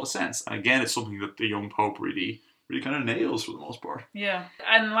an awful lot of sense. And again, it's something that the young Pope really really kind of nails for the most part. Yeah.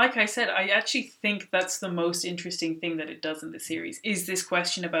 And like I said, I actually think that's the most interesting thing that it does in the series, is this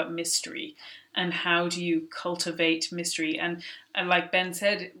question about mystery and how do you cultivate mystery. And like Ben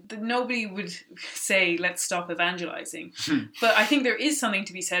said, nobody would say, let's stop evangelizing. But I think there is something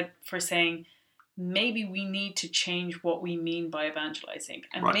to be said for saying, maybe we need to change what we mean by evangelizing.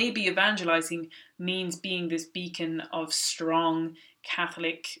 And maybe evangelizing means being this beacon of strong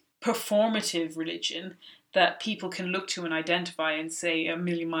Catholic performative religion that people can look to and identify and say a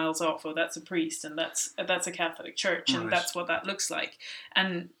million miles off, oh, that's a priest and that's a Catholic church and that's what that looks like.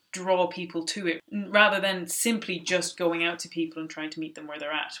 And draw people to it, rather than simply just going out to people and trying to meet them where they're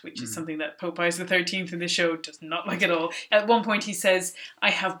at, which is something that Pope Pius XIII in the show does not like at all. At one point he says, I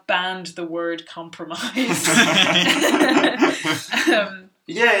have banned the word compromise.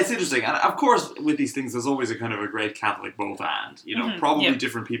 Yeah, it's interesting. And of course, with these things, there's always a kind of a great Catholic both and. You know, probably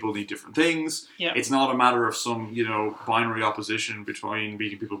different people need different things. Yeah. It's not a matter of some, binary opposition between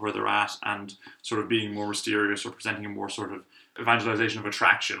meeting people where they're at and sort of being more mysterious or presenting a more sort of evangelization of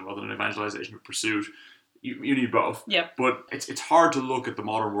attraction rather than evangelization of pursuit. You need both. Yeah. But it's hard to look at the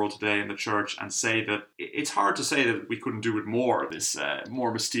modern world today in the church and say that it's hard to say that we couldn't do with more of this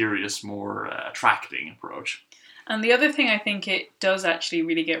more mysterious, more attracting approach. And the other thing I think it does actually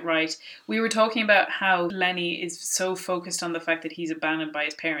really get right, we were talking about how Lenny is so focused on the fact that he's abandoned by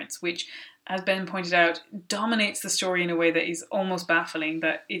his parents, which, as Ben pointed out, dominates the story in a way that is almost baffling,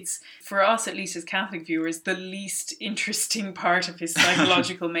 that it's, for us at least as Catholic viewers, the least interesting part of his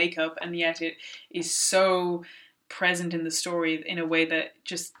psychological makeup, and yet it is so present in the story in a way that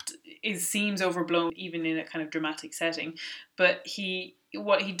just seems overblown even in a kind of dramatic setting. But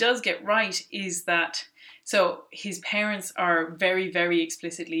what he does get right is that, so his parents are very, very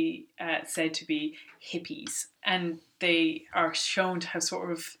explicitly said to be hippies, and they are shown to have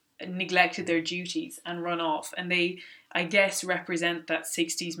sort of neglected their duties and run off, and they, I guess, represent that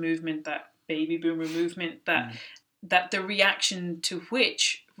 60s movement, that baby boomer movement, that the reaction to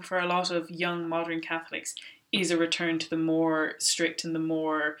which, for a lot of young modern Catholics, is a return to the more strict and the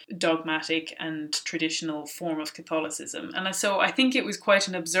more dogmatic and traditional form of Catholicism. And so I think it was quite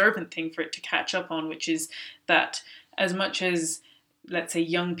an observant thing for it to catch up on, which is that as much as, let's say,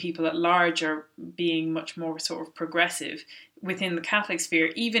 young people at large are being much more sort of progressive within the Catholic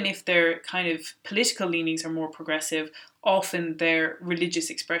sphere, even if their kind of political leanings are more progressive, often their religious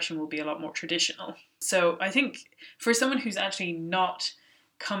expression will be a lot more traditional. So I think for someone who's actually not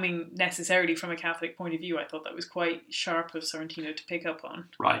coming necessarily from a Catholic point of view, I thought that was quite sharp of Sorrentino to pick up on.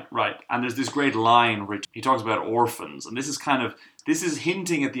 Right. And there's this great line where he talks about orphans, and this is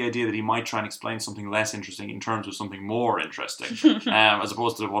hinting at the idea that he might try and explain something less interesting in terms of something more interesting, as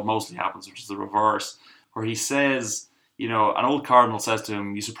opposed to what mostly happens, which is the reverse, where he says, an old cardinal says to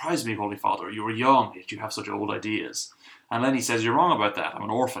him, "You surprised me, Holy Father, you were young, yet you have such old ideas." And then he says, "You're wrong about that, I'm an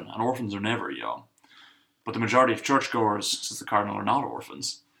orphan, and orphans are never young. But the majority of churchgoers," says the cardinal, "are not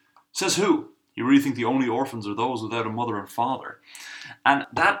orphans." Says who? You really think the only orphans are those without a mother and father? And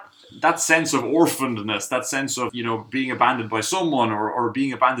that sense of orphanedness, that sense of, being abandoned by someone or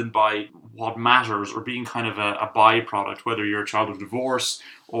being abandoned by what matters, or being kind of a byproduct, whether you're a child of divorce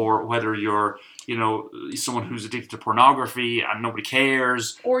or whether you're, someone who's addicted to pornography and nobody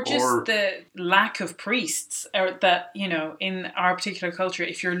cares. Or just the lack of priests, or that, in our particular culture,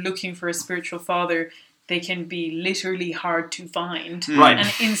 if you're looking for a spiritual father, they can be literally hard to find. Right.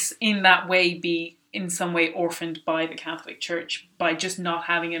 And in that way be in some way orphaned by the Catholic Church by just not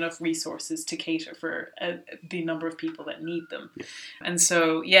having enough resources to cater for the number of people that need them. Yeah. And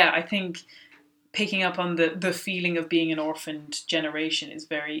so, I think picking up on the feeling of being an orphaned generation is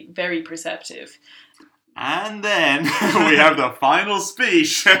very, very perceptive. And then we have the final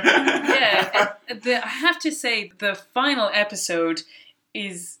speech. I have to say, the final episode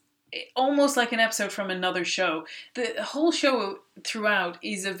is almost like an episode from another show. The whole show throughout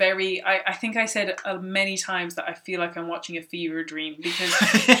is a very, I think I said many times that I feel like I'm watching a fever dream, because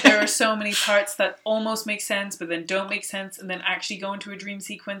there are so many parts that almost make sense but then don't make sense, and then actually go into a dream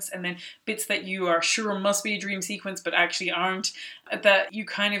sequence, and then bits that you are sure must be a dream sequence but actually aren't, that you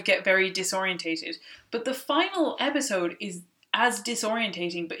kind of get very disorientated. But the final episode is as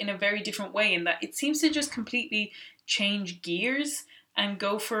disorientating, but in a very different way, in that it seems to just completely change gears and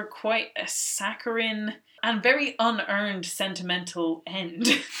go for quite a saccharine and very unearned sentimental end.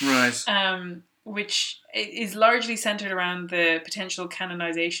 Right. Which is largely centered around the potential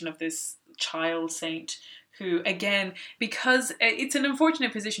canonization of this child saint who, again, because it's an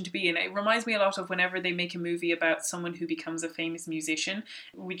unfortunate position to be in, it reminds me a lot of whenever they make a movie about someone who becomes a famous musician,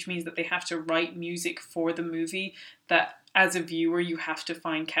 which means that they have to write music for the movie that, as a viewer, you have to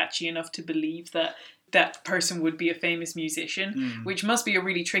find catchy enough to believe that that person would be a famous musician, which must be a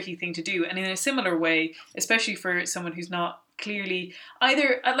really tricky thing to do. And in a similar way, especially for someone who's not clearly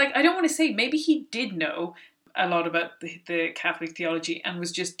either, like, I don't want to say, maybe he did know a lot about the Catholic theology and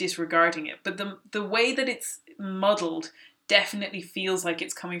was just disregarding it. But the way that it's muddled definitely feels like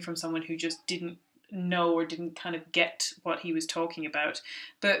it's coming from someone who just didn't know or didn't kind of get what he was talking about.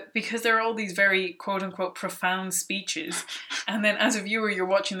 But because there are all these very quote-unquote profound speeches, and then as a viewer you're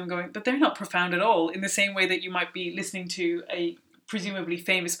watching them going, but they're not profound at all, in the same way that you might be listening to a presumably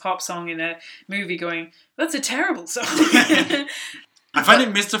famous pop song in a movie going, that's a terrible song. I find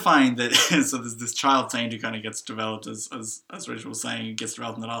it mystifying that so there's this child saint who kind of gets developed, as Rachel was saying, it gets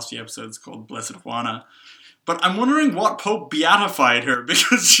developed in the last few episodes, called Blessed Juana. But I'm wondering what Pope beatified her,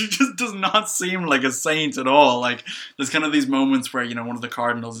 because she just does not seem like a saint at all. Like, there's kind of these moments where, you know, one of the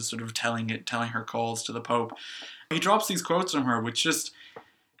cardinals is sort of telling her calls to the Pope. He drops these quotes from her, which just,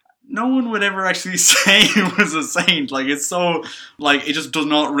 no one would ever actually say it was a saint. Like, it's so, like, it just does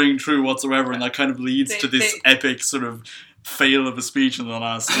not ring true whatsoever, and that kind of leads to this epic sort of fail of a speech in the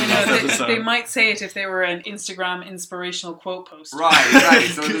last episode. They might say it if they were an Instagram inspirational quote post. Right, exactly.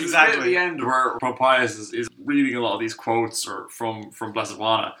 So there's exactly. At the end where Pope Pius is reading a lot of these quotes from Blessed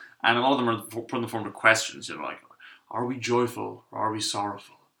Juana, and a lot of them are put in the form of questions, you know, like, are we joyful or are we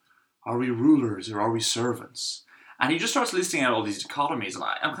sorrowful? Are we rulers or are we servants? And he just starts listing out all these dichotomies, and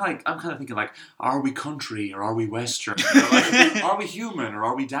I'm kind of thinking, like, are we country or are we Western? You know, like, are we human or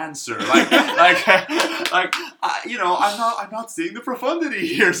are we dancer? You know, I'm not seeing the profundity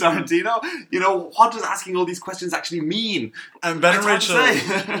here, Sorrentino. You know, what does asking all these questions actually mean? And Ben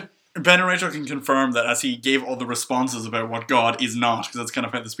and Rachel can confirm that, as he gave all the responses about what God is not, because that's kind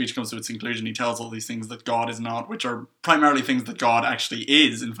of how the speech comes to its conclusion. He tells all these things that God is not, which are primarily things that God actually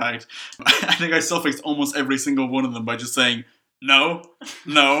is, in fact. I think I suffixed almost every single one of them by just saying, no,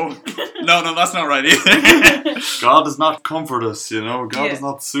 that's not right either. God does not comfort us, you know. God does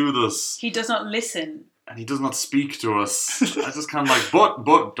not soothe us. He does not listen. And he does not speak to us. I just kind of like,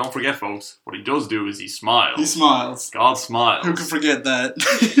 but don't forget, folks, what he does do is he smiles. He smiles. God smiles. Who can forget that?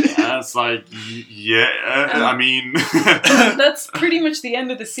 Yeah, it's like, I mean... That's pretty much the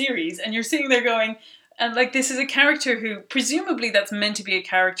end of the series, and you're sitting there going, and like, this is a character who, presumably that's meant to be a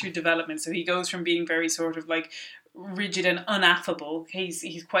character development, so he goes from being very sort of like rigid and unaffable.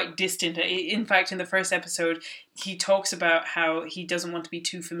 He's quite distant. In fact, in the first episode, he talks about how he doesn't want to be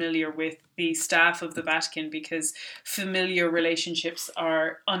too familiar with the staff of the Vatican because familiar relationships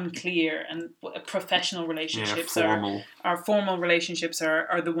are unclear and professional relationships are formal relationships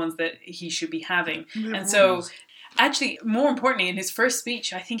are the ones that he should be having. And so, actually, more importantly, in his first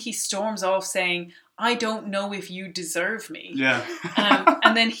speech, I think he storms off saying, I don't know if you deserve me. Yeah.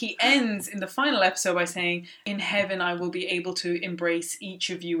 And then he ends in the final episode by saying, in heaven I will be able to embrace each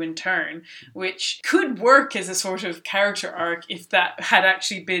of you in turn, which could work as a sort of character arc if that had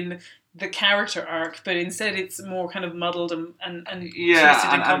actually been the character arc, but instead it's more kind of muddled and twisted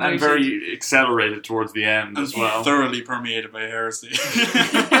and convoluted. And very accelerated towards the end as well. Thoroughly permeated by heresy.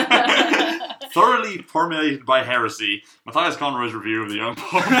 Thoroughly permeated by heresy. Matthias Conroy's review of The Young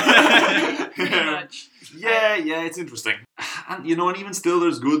Pope. Yeah, it's interesting. And, you know, and even still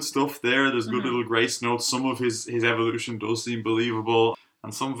there's good stuff there. There's good little grace notes. Some of his evolution does seem believable,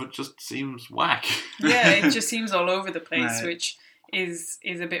 and some of it just seems whack. Yeah, it just seems all over the place, right. Which is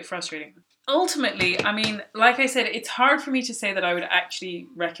a bit frustrating. Ultimately, I mean, like I said, it's hard for me to say that I would actually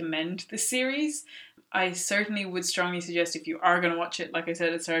recommend the series. I certainly would strongly suggest, if you are going to watch it, like I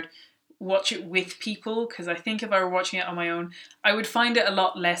said at the start, watch it with people, because I think if I were watching it on my own, I would find it a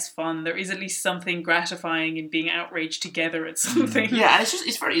lot less fun. There is at least something gratifying in being outraged together at something. Yeah,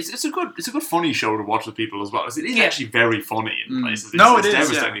 it's a good funny show to watch with people as well. It is actually very funny in places. It's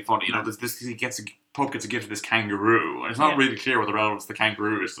devastatingly funny. You know, Pope gets a gift of this kangaroo, and it's not really clear what the relevance of the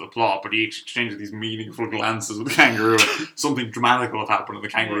kangaroo is to the plot, but he exchanges these meaningful glances with the kangaroo, and something dramatic will happen, and the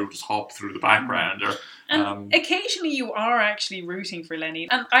kangaroo just hop through the background. And occasionally you are actually rooting for Lenny.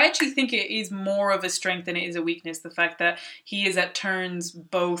 And I actually think it is more of a strength than it is a weakness, the fact that he is at turns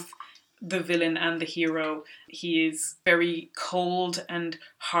both the villain and the hero. He is very cold and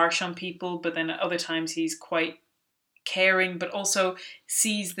harsh on people, but then at other times he's quite caring, but also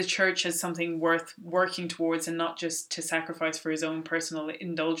sees the church as something worth working towards and not just to sacrifice for his own personal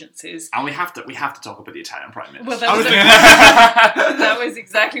indulgences. And we have to talk about the Italian Prime Minister. Well, that was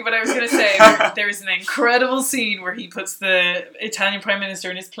exactly what I was going to say. There is an incredible scene where he puts the Italian Prime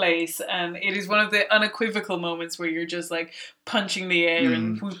Minister in his place, and it is one of the unequivocal moments where you're just like punching the air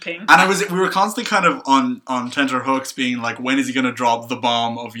and whooping. And we were constantly kind of on tenterhooks, being like, when is he going to drop the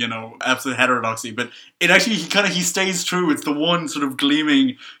bomb of, absolute heterodoxy? But it actually, he stays true. It's the one sort of gleaming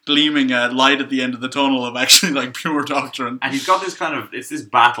light at the end of the tunnel of actually like pure doctrine. And he's got it's this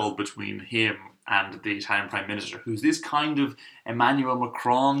battle between him and the Italian Prime Minister, who's this kind of Emmanuel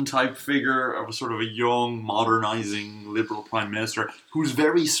Macron type figure of a sort of a young, modernising, liberal Prime Minister who's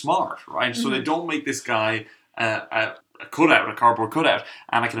very smart, right? Mm-hmm. So they don't make this guy a cardboard cutout.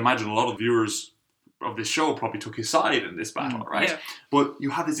 And I can imagine a lot of viewers of this show probably took his side in this battle, right? Yeah. But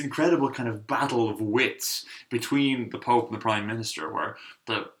you have this incredible kind of battle of wits between the Pope and the Prime Minister, where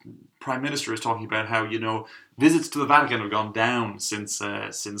the Prime Minister is talking about how, visits to the Vatican have gone down since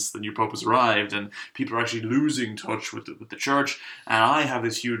the new Pope has arrived, and people are actually losing touch with the Church, and I have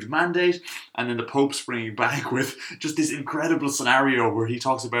this huge mandate. And then the Pope's bringing back with just this incredible scenario where he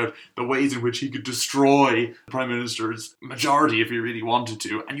talks about the ways in which he could destroy the Prime Minister's majority if he really wanted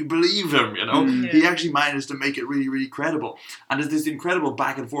to, and you believe him, He actually managed to make it really, really credible. And there's this incredible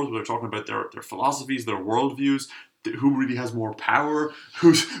back and forth where they're talking about their philosophies, their worldviews, who really has more power,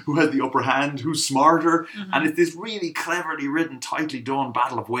 who has the upper hand, who's smarter, and it's this really cleverly written, tightly done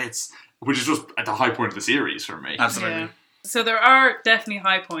battle of wits, which is just at the high point of the series for me. Absolutely. Yeah. So there are definitely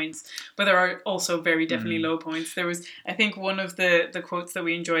high points, but there are also very definitely low points. There was, I think, one of the quotes that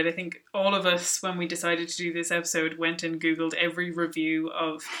we enjoyed. I think all of us, when we decided to do this episode, went and Googled every review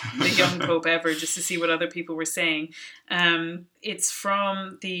of the young Pope ever just to see what other people were saying. It's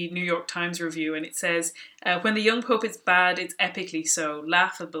from the New York Times review, and it says, when the young Pope is bad, it's epically so,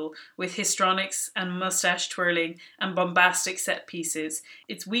 laughable, with histrionics and mustache twirling and bombastic set pieces.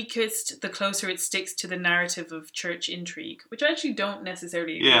 It's weakest the closer it sticks to the narrative of church intrigue, which I actually don't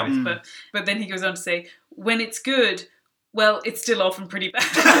necessarily agree with, but then he goes on to say, when it's good, well, it's still often pretty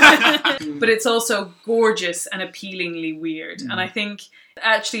bad. But it's also gorgeous and appealingly weird. And I think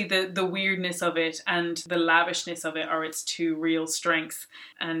actually the weirdness of it and the lavishness of it are its two real strengths.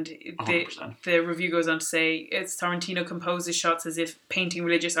 And the review goes on to say, it's Tarantino composes shots as if painting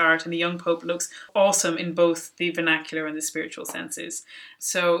religious art, and the young Pope looks awesome in both the vernacular and the spiritual senses.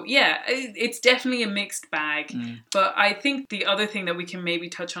 So yeah, it's definitely a mixed bag. But I think the other thing that we can maybe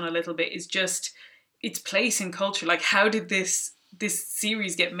touch on a little bit is just its place in culture. Like, how did this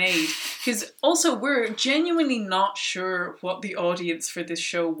series get made? Because also we're genuinely not sure what the audience for this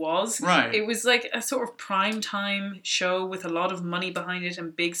show was. Right. It was like a sort of primetime show with a lot of money behind it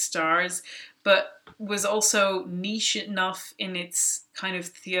and big stars, but was also niche enough in its kind of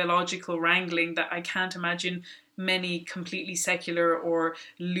theological wrangling that I can't imagine many completely secular or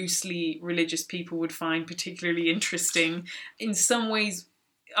loosely religious people would find particularly interesting. In some ways,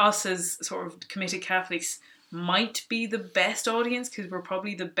 us as sort of committed Catholics might be the best audience because we're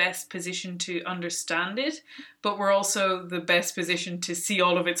probably the best positioned to understand it, but we're also the best positioned to see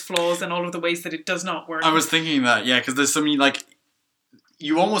all of its flaws and all of the ways that it does not work. I was thinking that, because there's something like,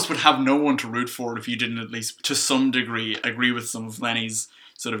 you almost would have no one to root for if you didn't at least to some degree agree with some of Lenny's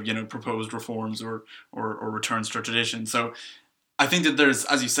sort of, proposed reforms or returns to tradition. So I think that there's,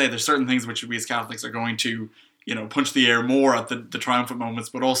 as you say, there's certain things which we as Catholics are going to punch the air more at the triumphant moments,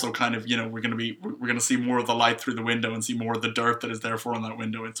 but also kind of, we're going to see more of the light through the window and see more of the dirt that is therefore in that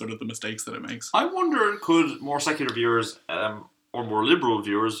window and sort of the mistakes that it makes. I wonder, could more secular viewers or more liberal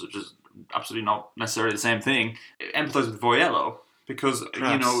viewers, which is absolutely not necessarily the same thing, empathize with Voiello? Because,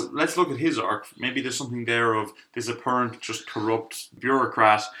 Perhaps. Let's look at his arc. Maybe there's something there of this apparent, just corrupt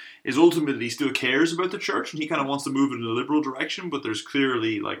bureaucrat is ultimately still cares about the church, and he kind of wants to move it in a liberal direction, but there's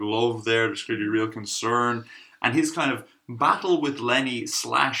clearly like love there's clearly real concern. And his kind of battle with Lenny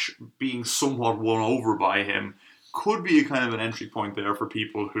 / being somewhat won over by him could be a kind of an entry point there for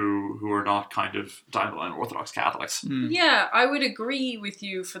people who are not kind of down-the-line Orthodox Catholics. Yeah, I would agree with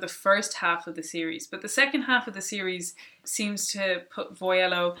you for the first half of the series, but the second half of the series seems to put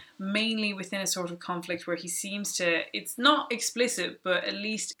Voiello mainly within a sort of conflict where he seems to, it's not explicit, but at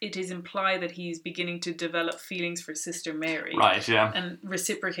least it is implied that he's beginning to develop feelings for Sister Mary. Right, yeah. And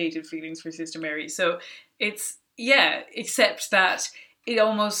reciprocated feelings for Sister Mary. So it's, except that it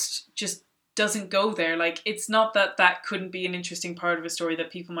almost just doesn't go there. Like, it's not that couldn't be an interesting part of a story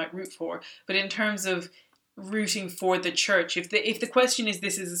that people might root for, but in terms of rooting for the church. If the question is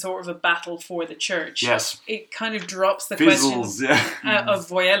this is a sort of a battle for the church, yes, it kind of drops the Fizzles, question of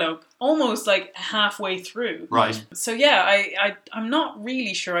Voyello almost like halfway through. Right. So yeah, I'm not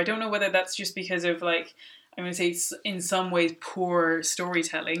really sure. I don't know whether that's just because of like, I'm going to say it's in some ways poor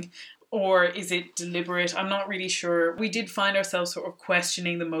storytelling, or is it deliberate? I'm not really sure. We did find ourselves sort of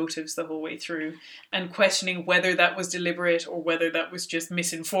questioning the motives the whole way through and questioning whether that was deliberate or whether that was just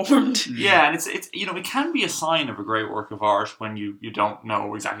misinformed. Yeah, and it's it can be a sign of a great work of art when you don't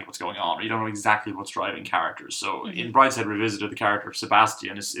know exactly what's going on, or you don't know exactly what's driving characters. So in Brideshead Revisited, the character of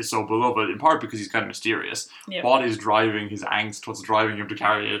Sebastian is so beloved, in part because he's kind of mysterious. Yeah. What is driving his angst? What's driving him to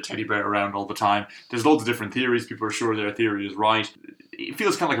carry a teddy bear around all the time? There's loads of different theories. People are sure their theory is right. It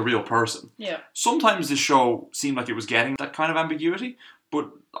feels kind of like a real person. Yeah. Sometimes the show seemed like it was getting that kind of ambiguity, but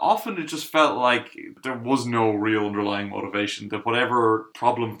often it just felt like there was no real underlying motivation, that whatever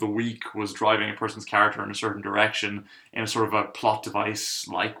problem of the week was driving a person's character in a certain direction in a sort of a plot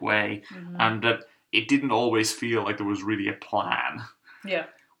device-like way, and that it didn't always feel like there was really a plan. Yeah.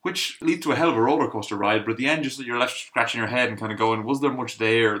 Which leads to a hell of a roller coaster ride, but at the end, just you're left scratching your head and kind of going, was there much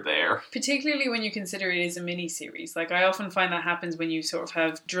there? Particularly when you consider it is a mini-series. Like, I often find that happens when you sort of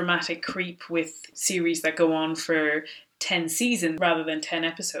have dramatic creep with series that go on for 10 seasons rather than 10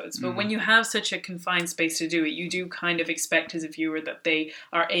 episodes. But when you have such a confined space to do it, you do kind of expect as a viewer that they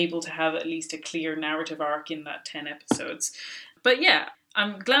are able to have at least a clear narrative arc in that 10 episodes. But yeah,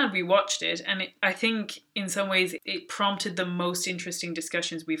 I'm glad we watched it, and I think in some ways it prompted the most interesting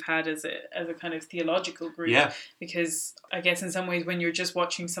discussions we've had as a kind of theological group. Yeah. Because I guess in some ways when you're just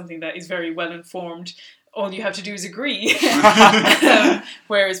watching something that is very well informed, all you have to do is agree.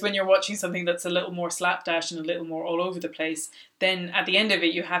 Whereas when you're watching something that's a little more slapdash and a little more all over the place, then at the end of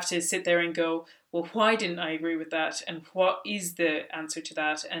it you have to sit there and go, well, why didn't I agree with that? And what is the answer to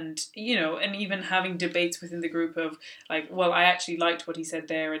that? And, and even having debates within the group of like, well, I actually liked what he said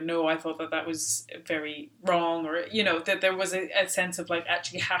there, and no, I thought that was very wrong, or, that there was a sense of like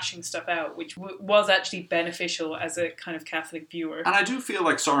actually hashing stuff out, which was actually beneficial as a kind of Catholic viewer. And I do feel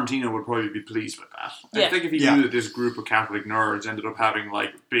like Sorrentino would probably be pleased with that. Yeah. I think if he knew that this group of Catholic nerds ended up having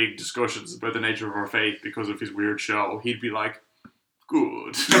like big discussions about the nature of our faith because of his weird show, he'd be like,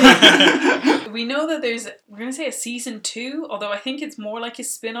 good. We know that we're going to say a season 2, although I think it's more like a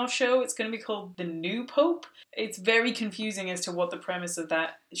spin-off show. It's going to be called The New Pope. It's very confusing as to what the premise of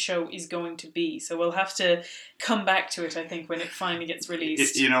that show is going to be. So we'll have to come back to it, I think, when it finally gets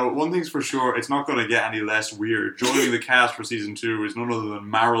released. One thing's for sure, it's not going to get any less weird. Joining the cast for season 2 is none other than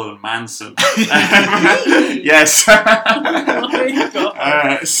Marilyn Manson. Yes. Oh my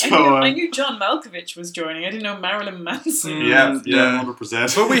God. So, I knew John Malkovich was joining. I didn't know Marilyn Manson. Yeah,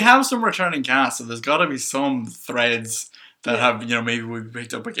 100%. But we have some returning cast, so there's got to be some threads that have, maybe we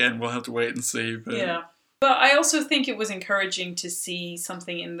picked up again. We'll have to wait and see. But. Yeah. But I also think it was encouraging to see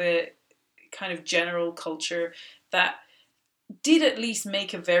something in the kind of general culture that did at least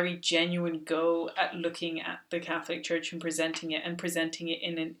make a very genuine go at looking at the Catholic Church and presenting it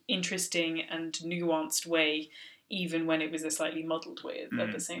in an interesting and nuanced way, even when it was a slightly muddled way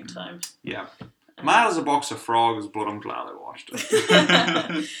at the same time. Yeah. Mad as a box of frogs, but I'm glad I watched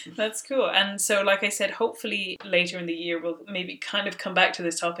it. That's cool. And so, like I said, hopefully later in the year we'll maybe kind of come back to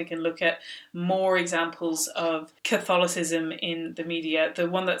this topic and look at more examples of Catholicism in the media. The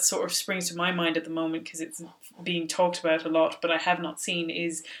one that sort of springs to my mind at the moment, because it's being talked about a lot, but I have not seen,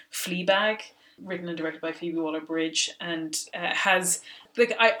 is Fleabag, written and directed by Phoebe Waller-Bridge, and has...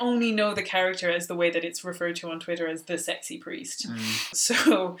 Like, I only know the character as the way that it's referred to on Twitter as the sexy priest.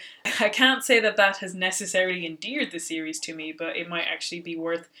 So I can't say that has necessarily endeared the series to me, but it might actually be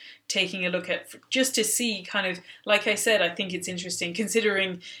worth taking a look at just to see kind of, like I said, I think it's interesting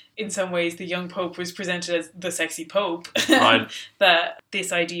considering in some ways the young pope was presented as the sexy pope. Right. That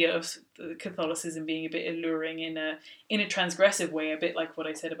this idea of Catholicism being a bit alluring in a transgressive way, a bit like what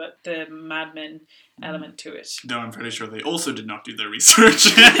I said about the Mad Men element to it. No, I'm pretty sure they also did not do their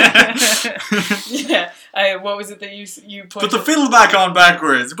research. Yeah. What was it that you put? Put the fiddle back on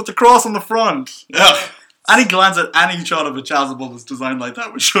backwards. Put the cross on the front. Ugh. Any glance at any shot of a chasuble that's designed like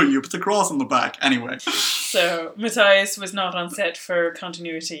that would show you. Put the cross on the back. Anyway. So, Matthias was not on set for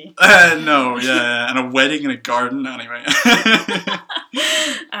continuity. No, yeah. And a wedding in a garden. Anyway.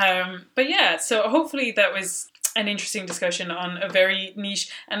 But yeah, so hopefully that was an interesting discussion on a very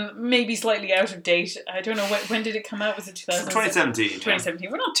niche and maybe slightly out of date. I don't know, when did it come out? Was it 2017? 2017.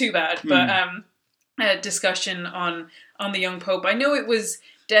 Yeah. We're not too bad, but a discussion on the young pope. I know it was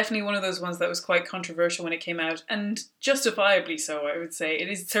definitely one of those ones that was quite controversial when it came out, and justifiably so, I would say. It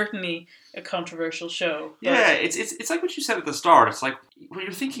is certainly a controversial show. Yeah, it's like what you said at the start. It's like when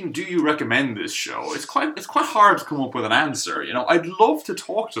you're thinking, do you recommend this show? It's quite hard to come up with an answer. You know, I'd love to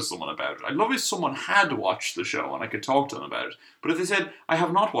talk to someone about it. I'd love if someone had watched the show and I could talk to them about it. But if they said, I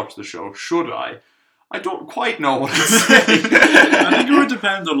have not watched the show, should I? I don't quite know what to say. I think it would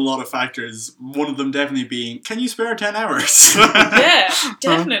depend on a lot of factors. One of them definitely being, can you spare 10 hours? Yeah,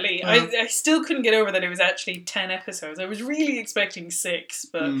 definitely. I still couldn't get over that it was actually 10 episodes. I was really expecting 6,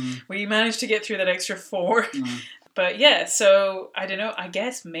 but we managed to get through that extra 4. But yeah, so I don't know. I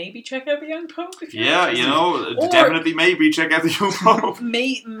guess maybe check out The Young Pope. If you're interested. Definitely maybe check out The Young Pope.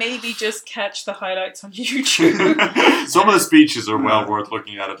 Maybe just catch the highlights on YouTube. Some of the speeches are well worth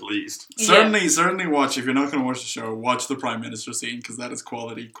looking at least. Certainly watch. If you're not going to watch the show, watch the Prime Minister scene, because that is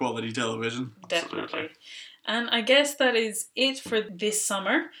quality television. Definitely. Absolutely. And I guess that is it for this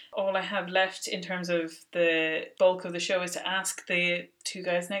summer. All I have left in terms of the bulk of the show is to ask the two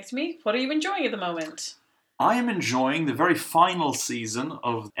guys next to me, what are you enjoying at the moment? I am enjoying the very final season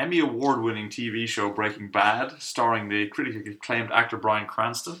of Emmy Award-winning TV show Breaking Bad, starring the critically acclaimed actor Bryan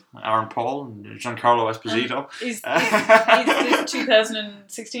Cranston, Aaron Paul, and Giancarlo Esposito. Is this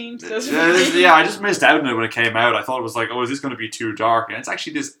 2016? Yeah, I just missed out on it when it came out. I thought it was like, is this going to be too dark? And it's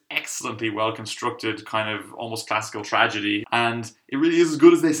actually this excellently well-constructed kind of almost classical tragedy, and it really is as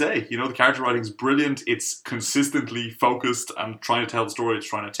good as they say. You know, the character writing's brilliant, it's consistently focused and trying to tell the story it's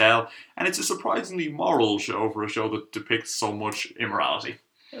trying to tell, and it's a surprisingly moral show for a show that depicts so much immorality.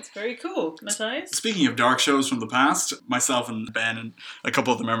 That's very cool. Matthias? Speaking of dark shows from the past, myself and Ben and a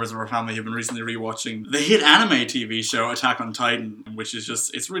couple of the members of our family have been recently rewatching the hit anime TV show Attack on Titan, which is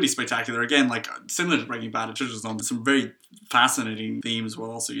it's really spectacular. Again, like similar to Breaking Bad, it touches on some very fascinating themes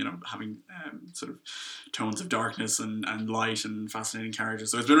while also, having sort of tones of darkness and light and fascinating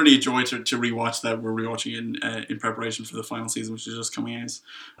characters. So it's been really a joy to rewatch that. We're rewatching in preparation for the final season, which is just coming out at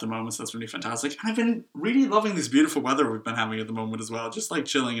the moment. So that's really fantastic. And I've been really loving this beautiful weather we've been having at the moment as well. Just like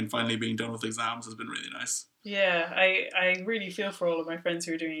chilling and finally being done with exams has been really nice. Yeah, I really feel for all of my friends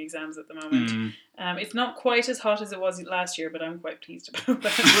who are doing exams at the moment. It's not quite as hot as it was last year, but I'm quite pleased about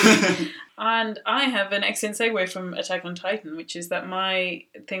that. And I have an excellent segue from Attack on Titan, which is that my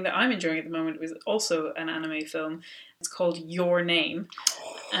thing that I'm enjoying at the moment was also an anime film. It's called Your Name,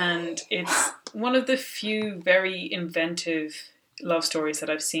 and it's one of the few very inventive love stories that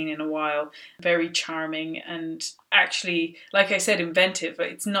I've seen in a while. Very charming and actually, like I said, inventive.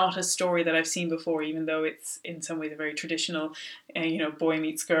 It's not a story that I've seen before, even though it's in some ways a very traditional, boy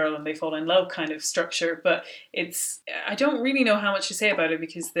meets girl and they fall in love kind of structure. But I don't really know how much to say about it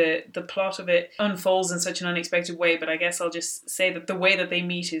because the plot of it unfolds in such an unexpected way. But I guess I'll just say that the way that they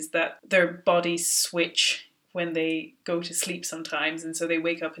meet is that their bodies switch when they go to sleep sometimes, and so they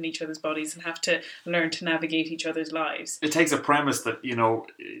wake up in each other's bodies and have to learn to navigate each other's lives. It takes a premise that,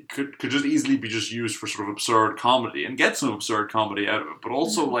 could just easily be just used for sort of absurd comedy and get some absurd comedy out of it, but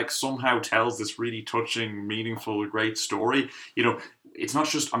also like somehow tells this really touching, meaningful, great story. It's not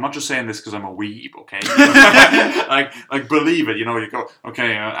just, I'm not just saying this because I'm a weeb, okay? like believe it, you go,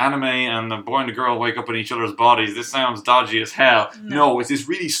 okay, anime and the boy and the girl wake up in each other's bodies, this sounds dodgy as hell. No, it's this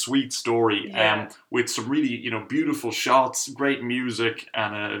really sweet story with some really, beautiful shots, great music,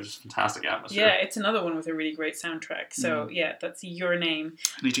 and a just fantastic atmosphere. Yeah, it's another one with a really great soundtrack. So yeah, that's Your Name.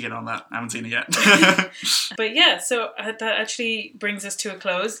 I need to get on that. I haven't seen it yet. But yeah, so that actually brings us to a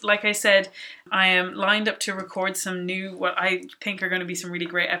close. Like I said, I am lined up to record some new, what I think are going to be some really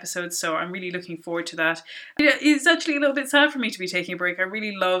great episodes, so I'm really looking forward to that. Yeah, it's actually a little bit sad for me to be taking a break. I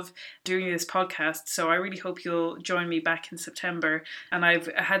really love doing this podcast, so I really hope you'll join me back in September. And I've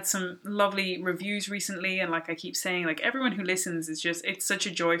had some lovely reviews recently, and like I keep saying, like everyone who listens it's such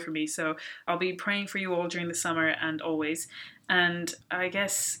a joy for me. So I'll be praying for you all during the summer and always. And I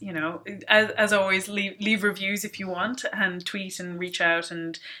guess, as always, leave reviews if you want, and tweet and reach out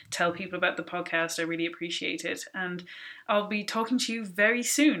and tell people about the podcast. I really appreciate it. And I'll be talking to you very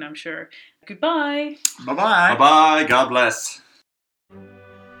soon, I'm sure. Goodbye. Bye-bye. Bye-bye. God bless.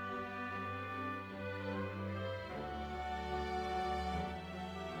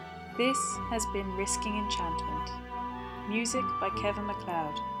 This has been Risking Enchantment. Music by Kevin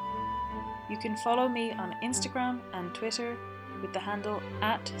MacLeod. You can follow me on Instagram and Twitter with the handle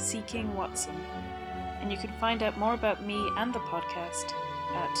 @SeekingWatson. And you can find out more about me and the podcast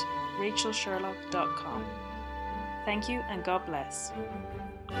at rachelsherlock.com. Thank you and God bless.